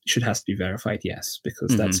has to be verified, yes,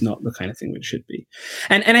 because that's not the kind of thing which should be.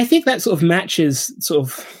 And I think that sort of matches sort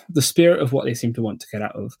of the spirit of what they seem to want to get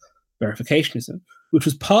out of verificationism, which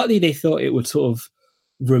was partly they thought it would sort of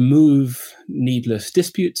remove needless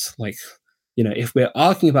disputes. Like, you know, if we're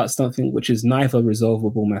arguing about something which is neither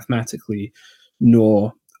resolvable mathematically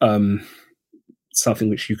nor something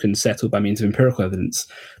which you can settle by means of empirical evidence,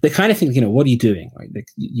 they kind of think, you know, what are you doing? Right? Like,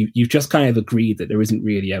 you've just kind of agreed that there isn't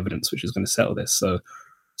really evidence which is going to settle this, so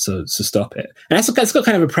stop it. And that's got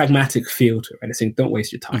kind of a pragmatic feel to it, right? It's saying, don't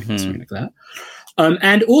waste your time, something like that.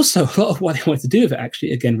 And also, a lot of what they wanted to do with it,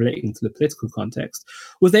 actually, again, relating to the political context,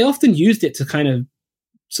 was they often used it to kind of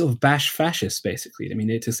sort of bash fascists, basically. I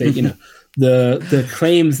mean, to say, you know, the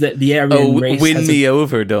claims that the Aryan race win me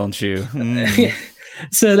over, don't you?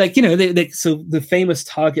 So, like, you know, so the famous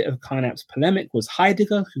target of Carnap's polemic was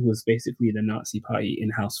Heidegger, who was basically the Nazi Party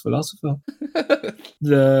in-house philosopher.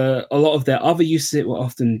 A lot of their other uses were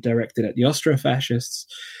often directed at the Austro-fascists.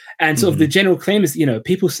 And sort of the general claim is, you know,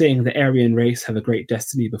 people saying the Aryan race have a great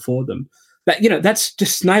destiny before them. That, you know, that's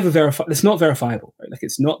just neither verified. It's not verifiable, right? Like,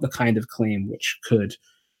 it's not the kind of claim which could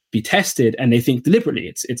be tested. And they think deliberately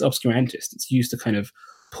it's obscurantist. It's used to kind of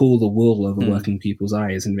pull the wool over working people's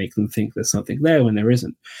eyes and make them think there's something there when there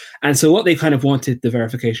isn't. And so what they kind of wanted the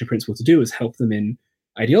verification principle to do is help them in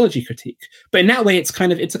ideology critique. But in that way, it's a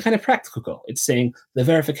kind of practical goal. It's saying the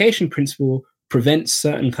verification principle prevents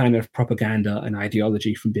certain kind of propaganda and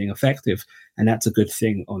ideology from being effective. And that's a good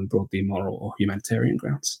thing on broadly moral or humanitarian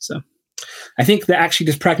grounds. So I think that actually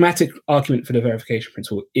this pragmatic argument for the verification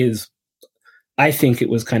principle is, I think it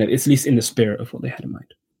was kind of, it's at least in the spirit of what they had in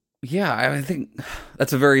mind. Yeah, I think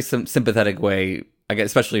that's a very sympathetic way. I guess,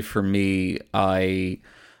 especially for me, I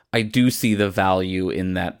do see the value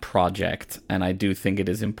in that project, and I do think it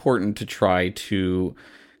is important to try to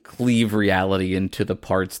cleave reality into the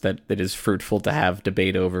parts that is fruitful to have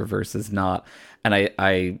debate over versus not. And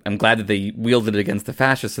I'm glad that they wielded it against the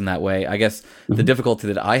fascists in that way. I guess the difficulty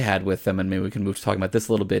that I had with them, and maybe we can move to talking about this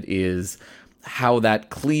a little bit, is how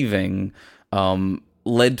that cleaving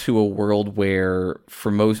led to a world where for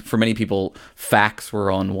many people, facts were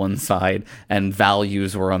on one side and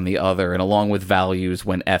values were on the other, and along with values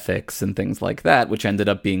went ethics and things like that, which ended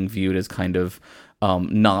up being viewed as kind of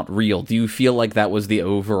not real. Do you feel like that was the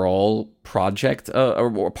overall project,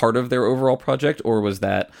 or part of their overall project, or was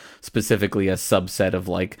that specifically a subset of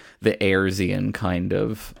like the Ayersian kind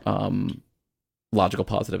of logical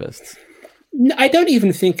positivists? I don't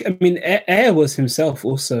even think. I mean, Ayer was himself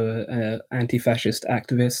also an anti-fascist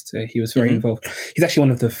activist. He was very involved. He's actually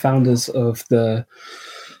one of the founders of the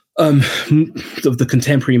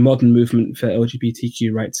contemporary modern movement for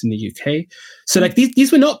LGBTQ rights in the UK. So, like,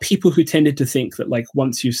 these were not people who tended to think that, like,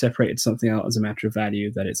 once you've separated something out as a matter of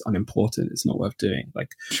value, that it's unimportant, it's not worth doing. Like,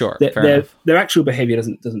 sure, their actual behavior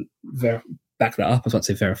doesn't back that up. I was about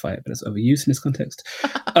to say verify it, but it's overused in this context.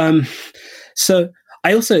 So.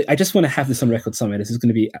 I just want to have this on record somewhere. This is going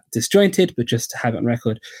to be disjointed, but just to have it on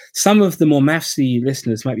record. Some of the more mathsy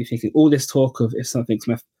listeners might be thinking, all this talk of if something's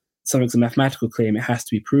a mathematical claim, it has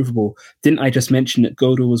to be provable. Didn't I just mention that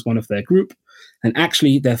Gödel was one of their group? And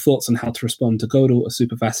actually, their thoughts on how to respond to Gödel are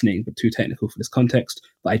super fascinating, but too technical for this context.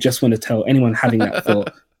 But I just want to tell anyone having that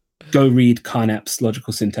thought, go read Carnap's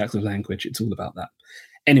Logical Syntax of Language. It's all about that.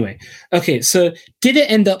 Anyway, okay, so did it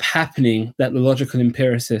end up happening that the logical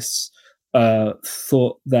empiricists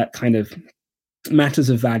thought that kind of matters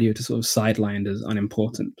of value to sort of sidelined as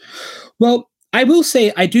unimportant? Well, I will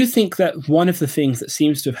say, I do think that one of the things that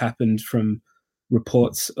seems to have happened from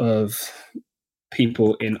reports of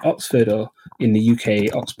people in Oxford or in the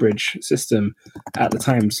UK Oxbridge system at the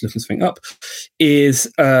time, just looking something up,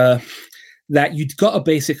 is that you'd got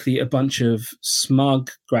basically a bunch of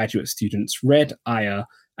smug graduate students read Aya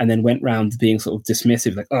and then went round being sort of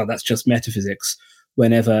dismissive, like, oh, that's just metaphysics,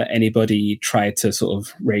 whenever anybody tried to sort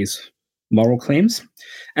of raise moral claims.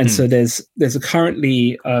 And so there's a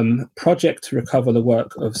currently project to recover the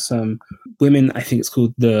work of some women. I think it's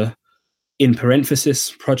called the In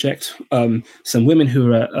Parenthesis Project. Some women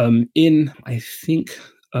who are in, I think,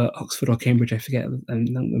 Oxford or Cambridge, I forget,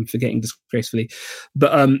 I'm forgetting disgracefully,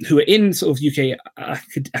 but who were in sort of UK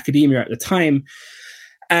academia at the time,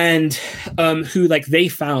 and who, like, they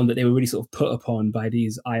found that they were really sort of put upon by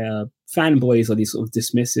these Aya fanboys or these sort of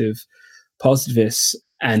dismissive positivists,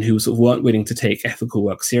 and who sort of weren't willing to take ethical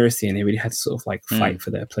work seriously, and they really had to sort of like fight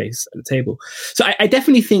for their place at the table. So I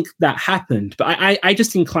definitely think that happened, but I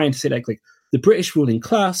just inclined to say like the British ruling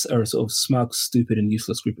class are a sort of smug, stupid, and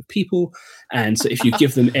useless group of people. And so if you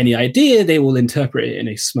give them any idea, they will interpret it in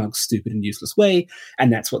a smug, stupid, and useless way.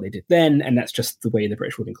 And that's what they did then. And that's just the way the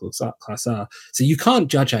British ruling class are. So you can't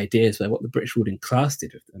judge ideas by what the British ruling class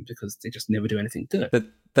did with them, because they just never do anything good.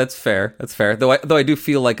 That's fair. That's fair. Though I do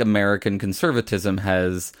feel like American conservatism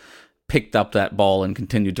has picked up that ball and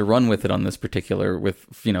continued to run with it on this particular, with,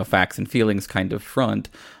 you know, facts and feelings kind of front.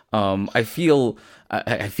 I feel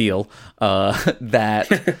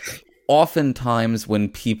that oftentimes when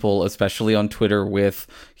people, especially on Twitter with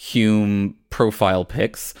Hume profile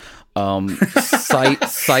pics,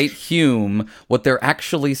 cite Hume, what they're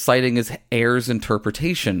actually citing is Ayer's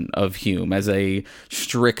interpretation of Hume as a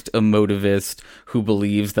strict emotivist who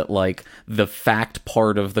believes that, like, the fact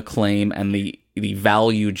part of the claim and the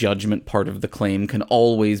value judgment part of the claim can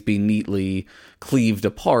always be neatly cleaved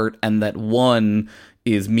apart, and that one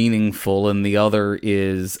is meaningful and the other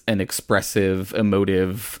is an expressive,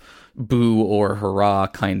 emotive, boo or hurrah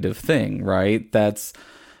kind of thing, right? That's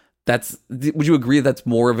would you agree that's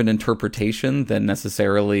more of an interpretation than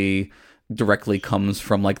necessarily directly comes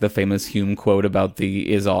from, like, the famous Hume quote about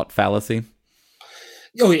the is-ought fallacy?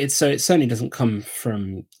 Oh, it certainly doesn't come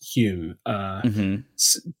from Hume.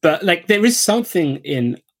 But, like, there is something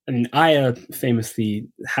in, I mean, Aya famously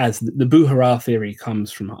has the boo hurrah theory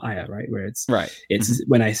comes from Aya, right? Where it's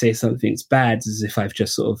when I say something's bad, it's as if I've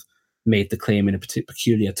just sort of made the claim in a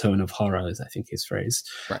peculiar tone of horror, is I think his phrase.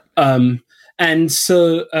 Right. And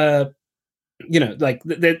so, you know, like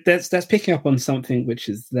that's picking up on something which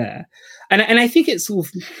is there, and I think it's sort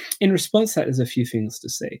of in response to that. There's a few things to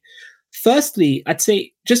say. Firstly, I'd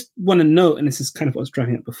say, just want to note, and this is kind of what I was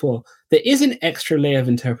driving at before, there is an extra layer of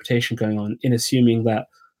interpretation going on in assuming that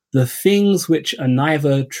the things which are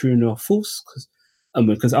neither true nor false,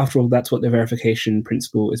 because after all, that's what the verification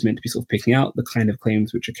principle is meant to be sort of picking out, the kind of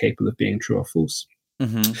claims which are capable of being true or false.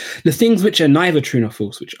 The things which are neither true nor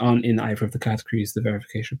false, which aren't in either of the categories the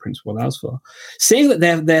verification principle allows for, saying that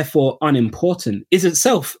they're therefore unimportant is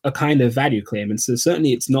itself a kind of value claim. And so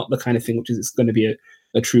certainly it's not the kind of thing which is going to be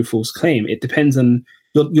a true false claim. It depends on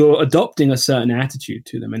you're adopting a certain attitude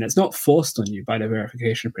to them, and it's not forced on you by the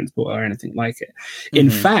verification principle or anything like it. In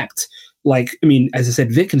fact, like, I mean, as I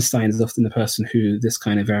said, Wittgenstein is often the person who this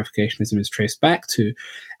kind of verificationism is traced back to.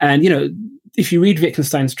 And, you know, if you read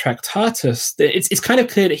Wittgenstein's Tractatus, it's kind of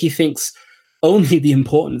clear that he thinks only the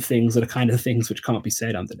important things are the kind of things which can't be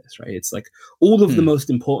said under this, right? It's like all of the most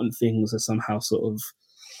important things are somehow sort of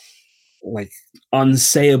like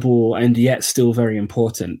unsayable and yet still very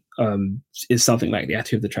important, is something like the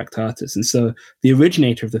attitude of the Tractatus. And so the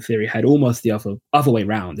originator of the theory had almost the other way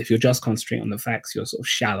around. If you're just concentrating on the facts, you're sort of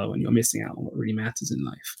shallow and you're missing out on what really matters in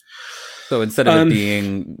life. So instead of it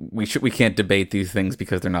being we can't debate these things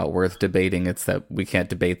because they're not worth debating, it's that we can't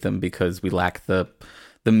debate them because we lack the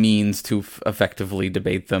means to effectively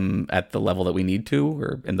debate them at the level that we need to,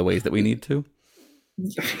 or in the ways that we need to.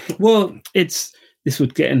 Well, this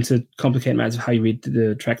would get into complicated matters of how you read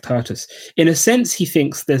the Tractatus. In a sense, he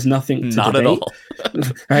thinks there's nothing to not debate, at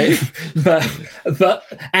all, right? but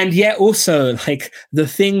and yet also, like, the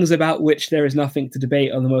things about which there is nothing to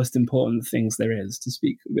debate are the most important things there is, to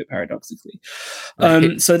speak a bit paradoxically.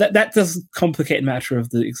 Right. So that does complicate the matter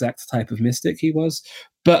of the exact type of mystic he was.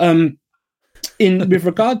 But with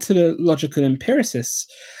regard to the logical empiricists,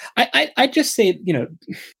 I just say, you know,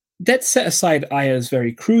 let's set aside Aya's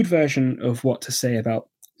very crude version of what to say about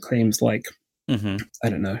claims like, I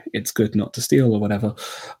don't know, it's good not to steal or whatever.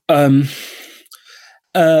 I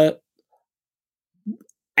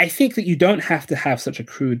think that you don't have to have such a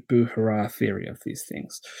crude boo hurrah theory of these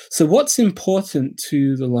things. So what's important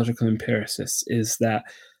to the logical empiricists is that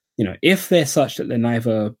if they're such that they're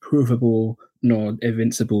neither provable nor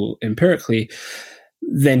evincible empirically,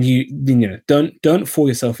 then don't fool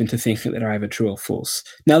yourself into thinking that they're either true or false.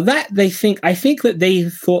 Now I think that they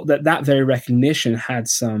thought that very recognition had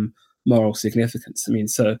some moral significance. I mean,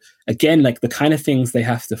 so again, like the kind of things they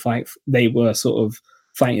have to fight, they were sort of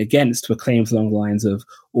fighting against were claims along the lines of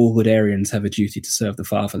all good Aryans have a duty to serve the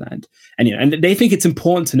fatherland, and they think it's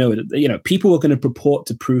important to know that people are going to purport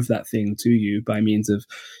to prove that thing to you by means of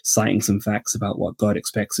citing some facts about what God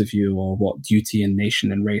expects of you or what duty and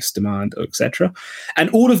nation and race demand, etc. And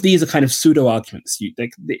all of these are kind of pseudo arguments.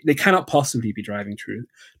 They cannot possibly be driving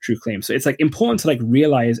true claims. So it's like important to like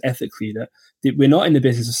realize ethically that we're not in the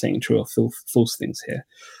business of saying true or false things here.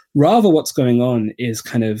 Rather, what's going on is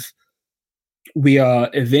kind of we are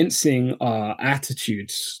evincing our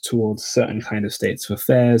attitudes towards certain kind of states of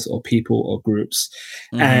affairs or people or groups.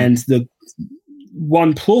 Mm-hmm. And the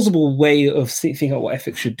one plausible way of thinking about what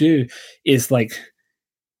ethics should do is like,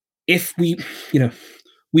 if we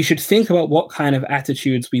should think about what kind of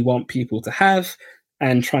attitudes we want people to have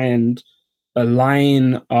and try and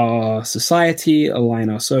align our society, align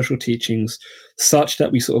our social teachings such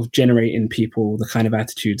that we sort of generate in people the kind of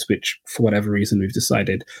attitudes which, for whatever reason, we've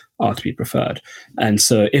decided are to be preferred. And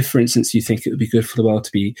so if, for instance, you think it would be good for the world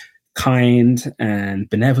to be kind and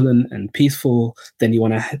benevolent and peaceful, then you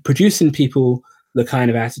want to produce in people the kind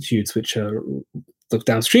of attitudes which are look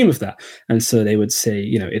downstream of that. And so they would say,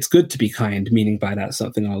 it's good to be kind, meaning by that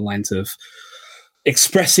something along the lines of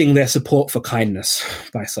expressing their support for kindness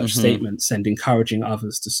by such statements and encouraging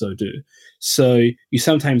others to so do. So you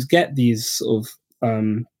sometimes get these sort of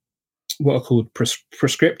what are called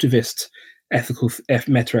prescriptivist ethical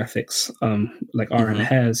meta-ethics, like R.M.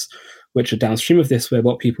 Hare's, which are downstream of this, where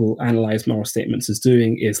what people analyze moral statements as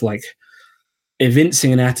doing is like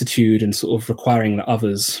evincing an attitude and sort of requiring that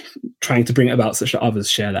others, trying to bring it about such that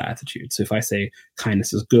others share that attitude. So if I say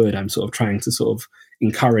kindness is good, I'm sort of trying to sort of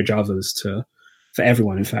encourage others for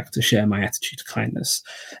everyone, in fact, to share my attitude to kindness.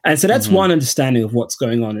 And so that's one understanding of what's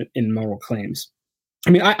going on in moral claims. I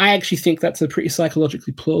mean, I actually think that's a pretty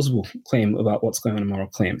psychologically plausible claim about what's going on in moral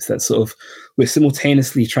claims. That sort of, we're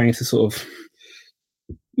simultaneously trying to sort of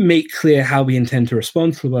make clear how we intend to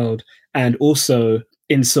respond to the world, and also,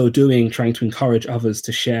 in so doing, trying to encourage others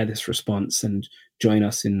to share this response and join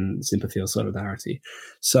us in sympathy or solidarity.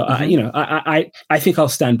 So, I think I'll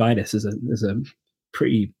stand by this as a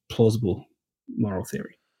pretty plausible moral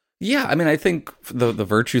theory. Yeah, I mean, I think the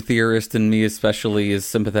virtue theorist in me especially is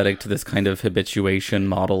sympathetic to this kind of habituation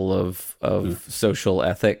model of social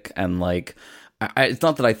ethic. And like, it's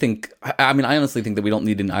not that I think, I mean, I honestly think that we don't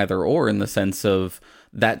need an either or, in the sense of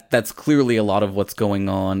that's clearly a lot of what's going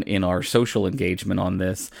on in our social engagement on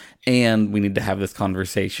this. And we need to have this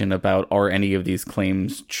conversation about, are any of these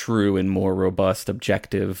claims true in more robust,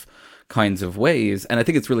 objective kinds of ways? And I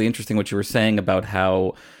think it's really interesting what you were saying about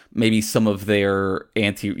how maybe some of their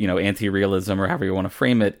anti-realism, or however you want to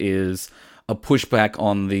frame it, is a pushback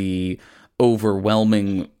on the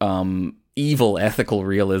overwhelming evil ethical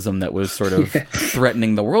realism that was sort of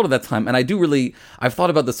threatening the world at that time. And I've thought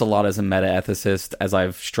about this a lot as a meta-ethicist, as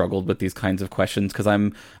I've struggled with these kinds of questions, because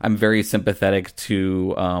I'm very sympathetic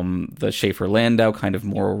to the Schaefer-Landau kind of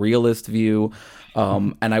moral realist view.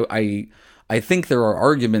 And I think there are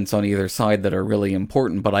arguments on either side that are really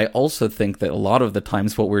important, but I also think that a lot of the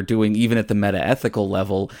times what we're doing, even at the meta-ethical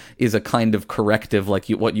level, is a kind of corrective, like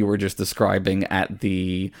what you were just describing at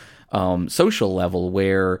the social level,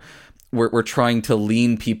 where we're trying to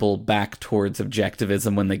lean people back towards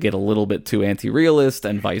objectivism when they get a little bit too anti-realist,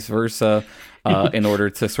 and vice versa, in order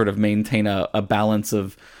to sort of maintain a balance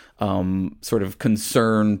of sort of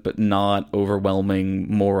concern, but not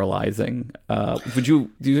overwhelming moralizing. Do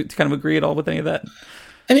you kind of agree at all with any of that?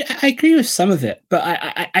 I mean, I agree with some of it, but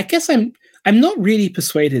I guess I'm not really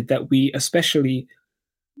persuaded that we especially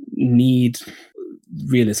need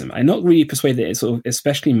realism. I'm not really persuaded that it sort of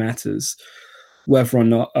especially matters whether or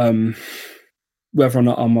not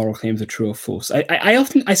our moral claims are true or false.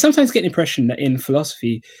 I sometimes get the impression that in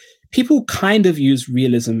philosophy, people kind of use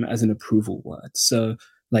realism as an approval word. So,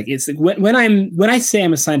 like, it's like when I say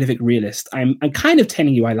I'm a scientific realist, I'm kind of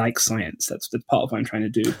telling you I like science. That's part of what I'm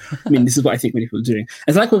trying to do. I mean, this is what I think many people are doing.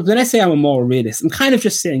 It's like when I say I'm a moral realist, I'm kind of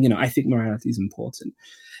just saying, I think morality is important.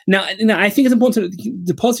 Now, I think it's important that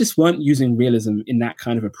the positivists weren't using realism in that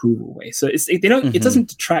kind of approval way. So it doesn't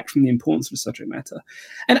detract from the importance of the subject matter.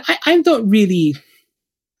 And I've never really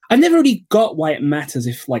got why it matters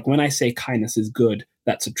if, like, when I say kindness is good,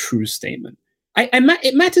 that's a true statement.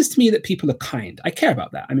 It matters to me that people are kind. I care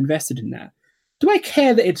about that. I'm invested in that. Do I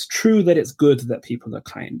care that it's true that it's good that people are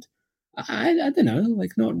kind? I don't know,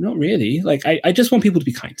 like not really. Like I just want people to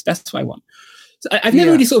be kind. That's what I want. So I've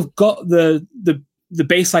never really sort of got the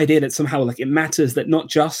base idea that somehow like it matters that not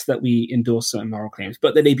just that we endorse certain moral claims,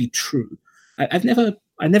 but that they be true. I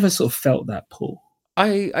never sort of felt that pull.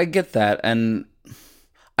 I get that, and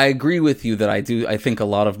I agree with you that I think a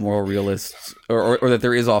lot of moral realists, or that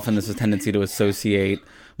there is often this tendency to associate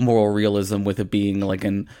moral realism with it being like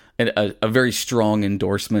a very strong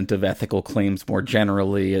endorsement of ethical claims more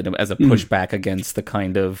generally, as a pushback against the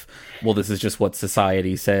kind of, well, this is just what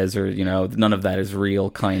society says, or, you know, none of that is real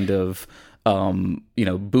kind of, you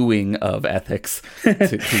know, booing of ethics,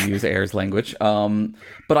 to use Ayer's language.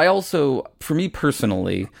 But I also, for me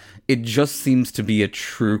personally, it just seems to be a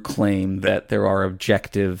true claim that there are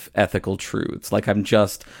objective ethical truths. Like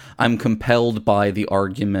I'm compelled by the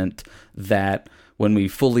argument that when we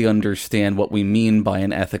fully understand what we mean by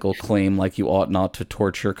an ethical claim, like you ought not to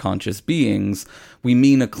torture conscious beings, we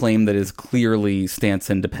mean a claim that is clearly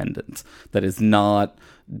stance independent, that is not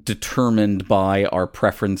determined by our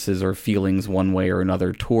preferences or feelings one way or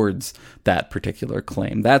another towards that particular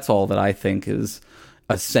claim. That's all that I think is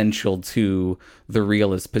essential to the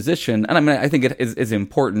realist position. And I mean, I think it is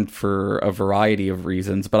important for a variety of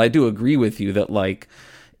reasons, but I do agree with you that, like,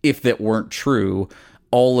 if that weren't true,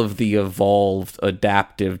 all of the evolved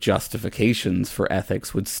adaptive justifications for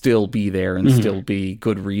ethics would still be there and still be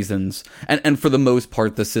good reasons. And for the most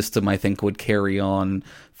part, the system, I think, would carry on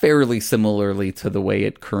fairly similarly to the way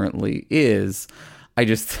it currently is.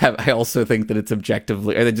 I also think that it's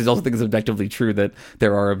objectively, I just also think it's objectively true that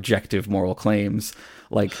there are objective moral claims.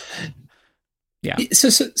 Like, yeah.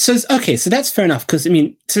 So okay, so that's fair enough, because I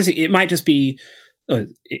mean, it might just be,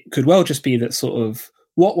 it could well just be that sort of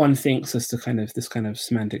what one thinks as to kind of this kind of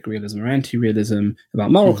semantic realism or anti-realism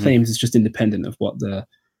about moral claims is just independent of what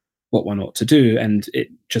one ought to do, and it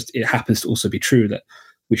happens to also be true that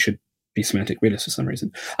we should be semantic realists for some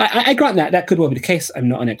reason. I grant that could well be the case. I'm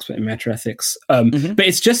not an expert in meta-ethics, but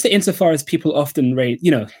it's just that insofar as people often rate,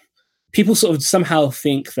 you know, people sort of somehow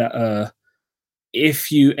think that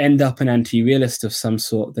if you end up an anti-realist of some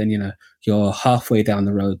sort, then, you know, you're halfway down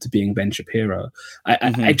the road to being Ben Shapiro.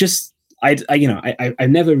 I've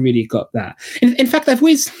never really got that. In fact, I've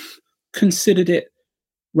always considered it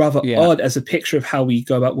rather odd as a picture of how we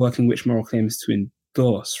go about working which moral claims to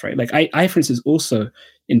endorse, right? Like I for instance, also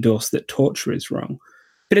endorse that torture is wrong.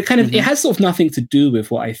 But it kind of, it has sort of nothing to do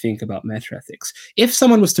with what I think about meta-ethics. If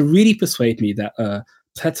someone was to really persuade me that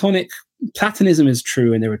Platonism is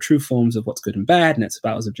true and there are true forms of what's good and bad, and it's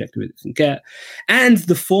about as objective as it can get, and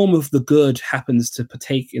the form of the good happens to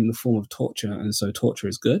partake in the form of torture, and so torture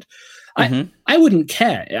is good, I wouldn't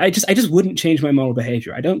care. I just wouldn't change my moral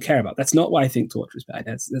behavior. I don't care about. That's not why I think torture is bad.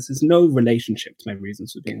 There's no relationship to my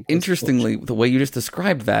reasons for being. Interestingly, the way you just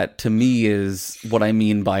described that to me is what I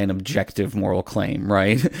mean by an objective moral claim,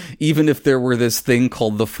 right? Even if there were this thing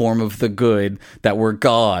called the form of the good that were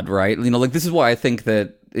God, right? You know, like this is why I think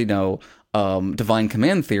that, you know, divine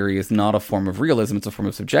command theory is not a form of realism, it's a form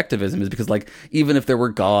of subjectivism, is because, like, even if there were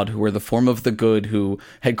God who were the form of the good, who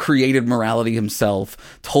had created morality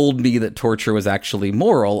himself, told me that torture was actually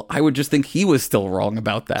moral, I would just think he was still wrong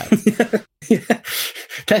about that.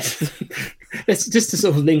 That's just to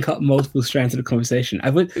sort of link up multiple strands of the conversation.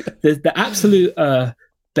 The absolute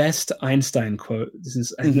best Einstein quote, this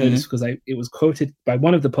is, I know this because it was quoted by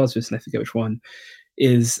one of the positivists, and I forget which one,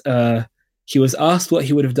 is he was asked what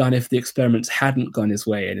he would have done if the experiments hadn't gone his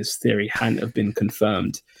way and his theory hadn't have been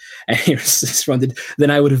confirmed. And he responded,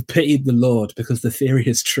 then I would have pitied the Lord because the theory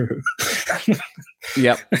is true.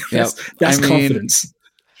 Yep. That's confidence.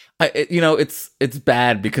 It's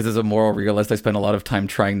bad because as a moral realist, I spend a lot of time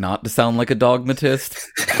trying not to sound like a dogmatist.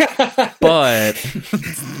 But,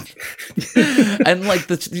 and like,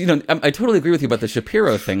 I totally agree with you about the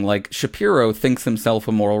Shapiro thing. Like, Shapiro thinks himself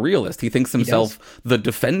a moral realist. He thinks himself the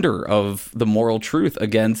defender of the moral truth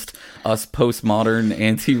against us postmodern,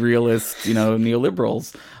 anti-realist,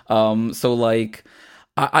 neoliberals. So like,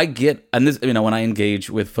 I get, and this, when I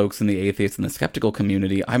engage with folks in the atheist and the skeptical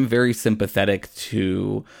community, I'm very sympathetic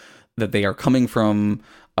to that they are coming from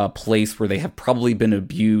a place where they have probably been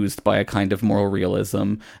abused by a kind of moral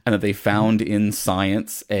realism, and that they found in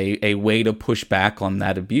science a way to push back on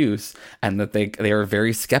that abuse, and that they are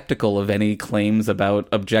very skeptical of any claims about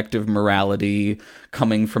objective morality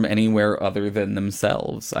coming from anywhere other than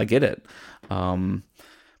themselves. I get it.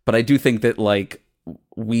 But I do think that, like,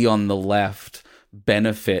 we on the left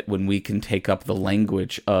benefit when we can take up the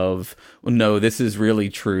language of, no, this is really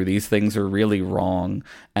true, these things are really wrong,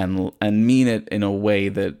 and mean it in a way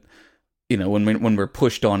that when we're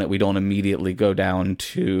pushed on it, we don't immediately go down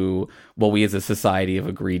to, well, we as a society have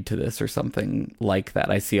agreed to this or something like that.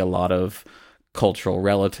 I see a lot of cultural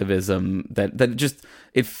relativism that just,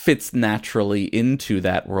 it fits naturally into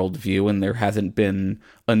that worldview, and there hasn't been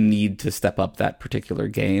a need to step up that particular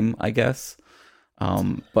game, I guess.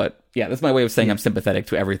 But yeah, that's my way of saying I'm sympathetic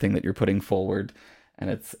to everything that you're putting forward, and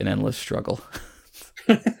it's an endless struggle.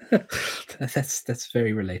 That's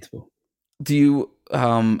very relatable. Do you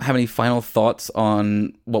have any final thoughts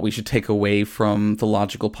on what we should take away from the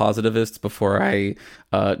logical positivists before I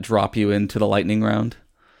drop you into the lightning round?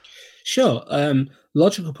 Sure.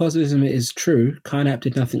 Logical positivism is true. Carnap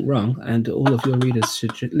did nothing wrong, and all of your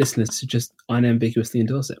listeners should just unambiguously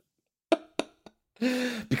endorse it.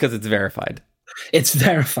 Because it's verified. It's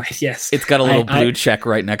verified, yes. It's got a little blue check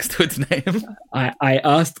right next to its name. I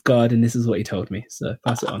asked God, and this is what he told me, so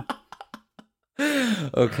pass it on.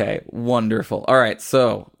 Okay, wonderful. All right,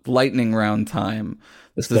 so lightning round time.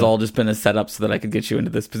 This has all just been a setup so that I could get you into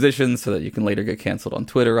this position so that you can later get canceled on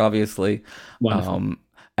Twitter, obviously. Wonderful.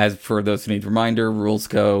 As for those who need reminder, rules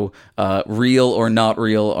go, real or not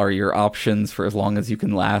real are your options for as long as you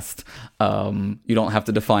can last. You don't have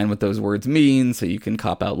to define what those words mean, so you can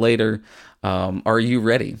cop out later. Are you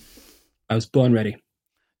ready? I was born ready.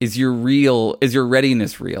 Is your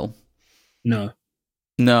readiness real? No.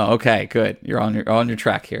 No, okay, good. You're on your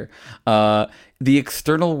track here. The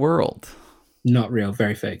external world. Not real,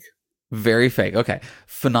 very fake. Very fake. Okay.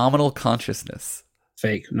 Phenomenal consciousness.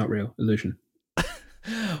 Fake, not real, illusion.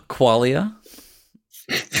 Qualia.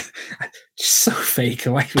 So fake.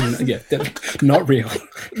 Not real.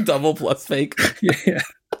 Double plus fake.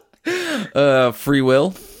 Yeah. Free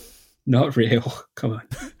will. Not real. Come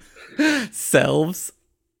on. Selves.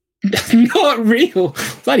 Not real.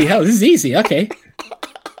 Bloody hell, this is easy. Okay.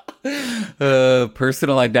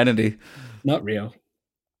 Personal identity. Not real.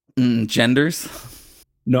 Genders.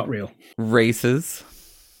 Not real. Races.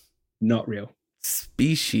 Not real.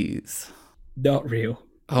 Species. Not real.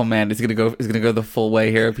 Oh man, it's gonna go the full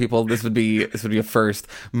way here, people. This would be a first.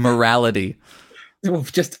 Morality. Well,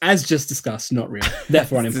 just discussed, not real.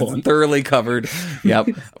 Therefore unimportant. Thoroughly covered. Yep.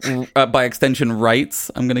 By extension,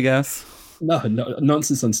 rights, I'm gonna guess. No,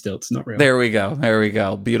 nonsense on stilts, not real. There we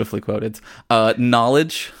go. Beautifully quoted.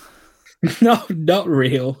 Knowledge. No, not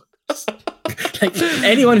real. Like,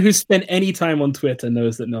 anyone who's spent any time on Twitter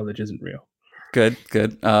knows that knowledge isn't real. Good.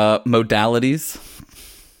 Modalities.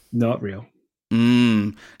 Not real.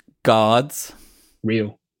 Gods.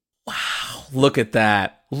 Real. Wow. Look at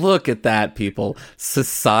that, people.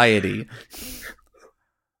 Society.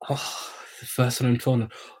 Oh, the first one I'm torn on.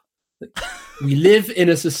 We live in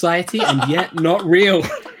a society and yet not real.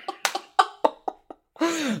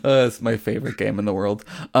 It's my favorite game in the world.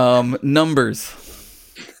 Numbers.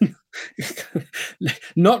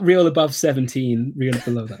 Not real above 17, real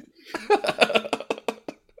below that.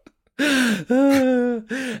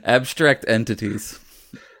 Abstract entities.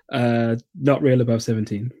 Not real above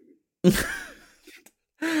 17.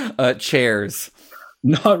 Chairs.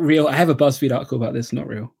 Not real. I have a BuzzFeed article about this. Not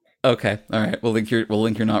real. Okay. All right. We'll link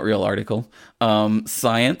your not real article.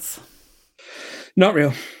 Science. Not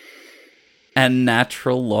real. And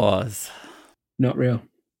natural laws. Not real.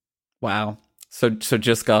 Wow. So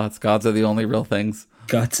just gods. Gods are the only real things.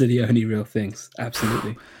 Gods are the only real things.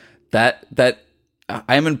 Absolutely. That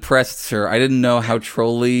I'm impressed, sir. I didn't know how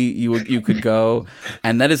trolly you could go,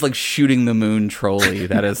 and that is like shooting the moon trolly.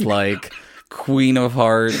 That is like Queen of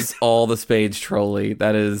Hearts, all the spades trolly.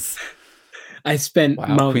 That is. I spent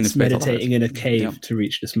months meditating in a cave to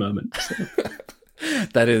reach this moment. So.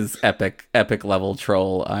 That is epic level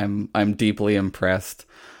troll. I'm deeply impressed.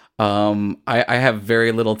 I have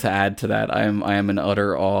very little to add to that. I am in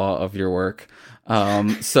utter awe of your work.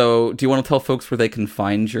 So do you want to tell folks where they can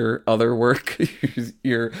find your other work,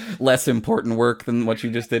 your less important work than what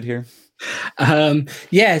you just did here?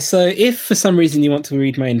 Yeah. So if for some reason you want to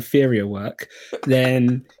read my inferior work,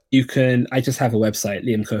 then you can. I just have a website,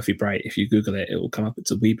 Liam Kofi Bright. If you Google it, it will come up.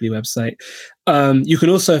 It's a Weebly website. You can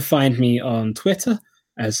also find me on Twitter,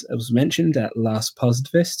 as was mentioned, at Last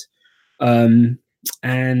Positivist.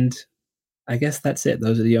 And I guess that's it.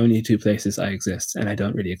 Those are the only two places I exist, and I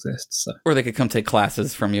don't really exist. So, or they could come take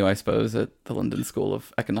classes from you, I suppose, at the London School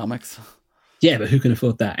of Economics. Yeah, but who can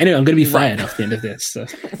afford that? Anyway, I'm going to be fired off the end of this. So.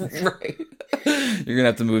 Right. You're going to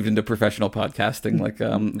have to move into professional podcasting like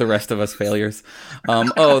the rest of us failures.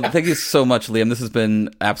 Thank you so much, Liam. This has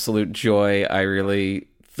been absolute joy. I really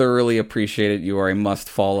thoroughly appreciate it. You are a must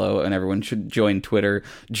follow, and everyone should join Twitter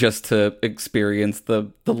just to experience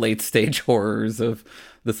the late stage horrors of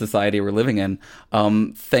the society we're living in.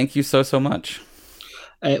 Thank you so much.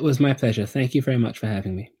 It was my pleasure. Thank you very much for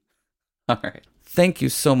having me. All right. Thank you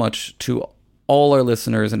so much to all our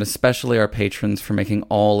listeners and especially our patrons for making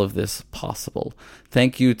all of this possible.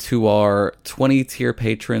 Thank you to our 20-tier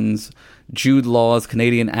patrons. Jude Law's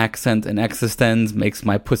Canadian accent and existence makes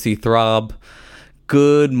my pussy throb.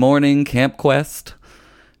 Good morning, Camp Quest.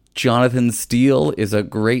 Jonathan Steele is a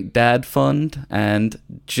great dad fund, and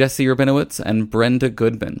Jesse Rabinowitz and Brenda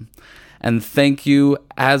Goodman. And thank you,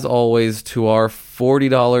 as always, to our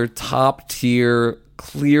 $40 top tier,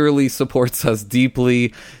 clearly supports us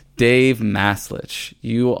deeply, Dave Maslich.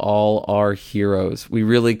 You all are heroes. We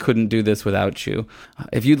really couldn't do this without you.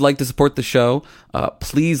 If you'd like to support the show,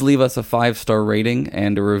 please leave us a 5-star rating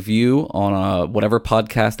and a review on whatever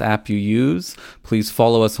podcast app you use. Please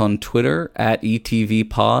follow us on Twitter at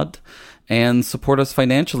ETVPod and support us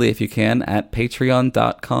financially if you can at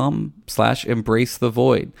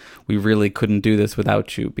patreon.com/embracethevoid. We really couldn't do this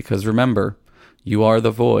without you because remember, you are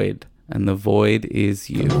the void and the void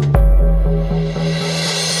is you.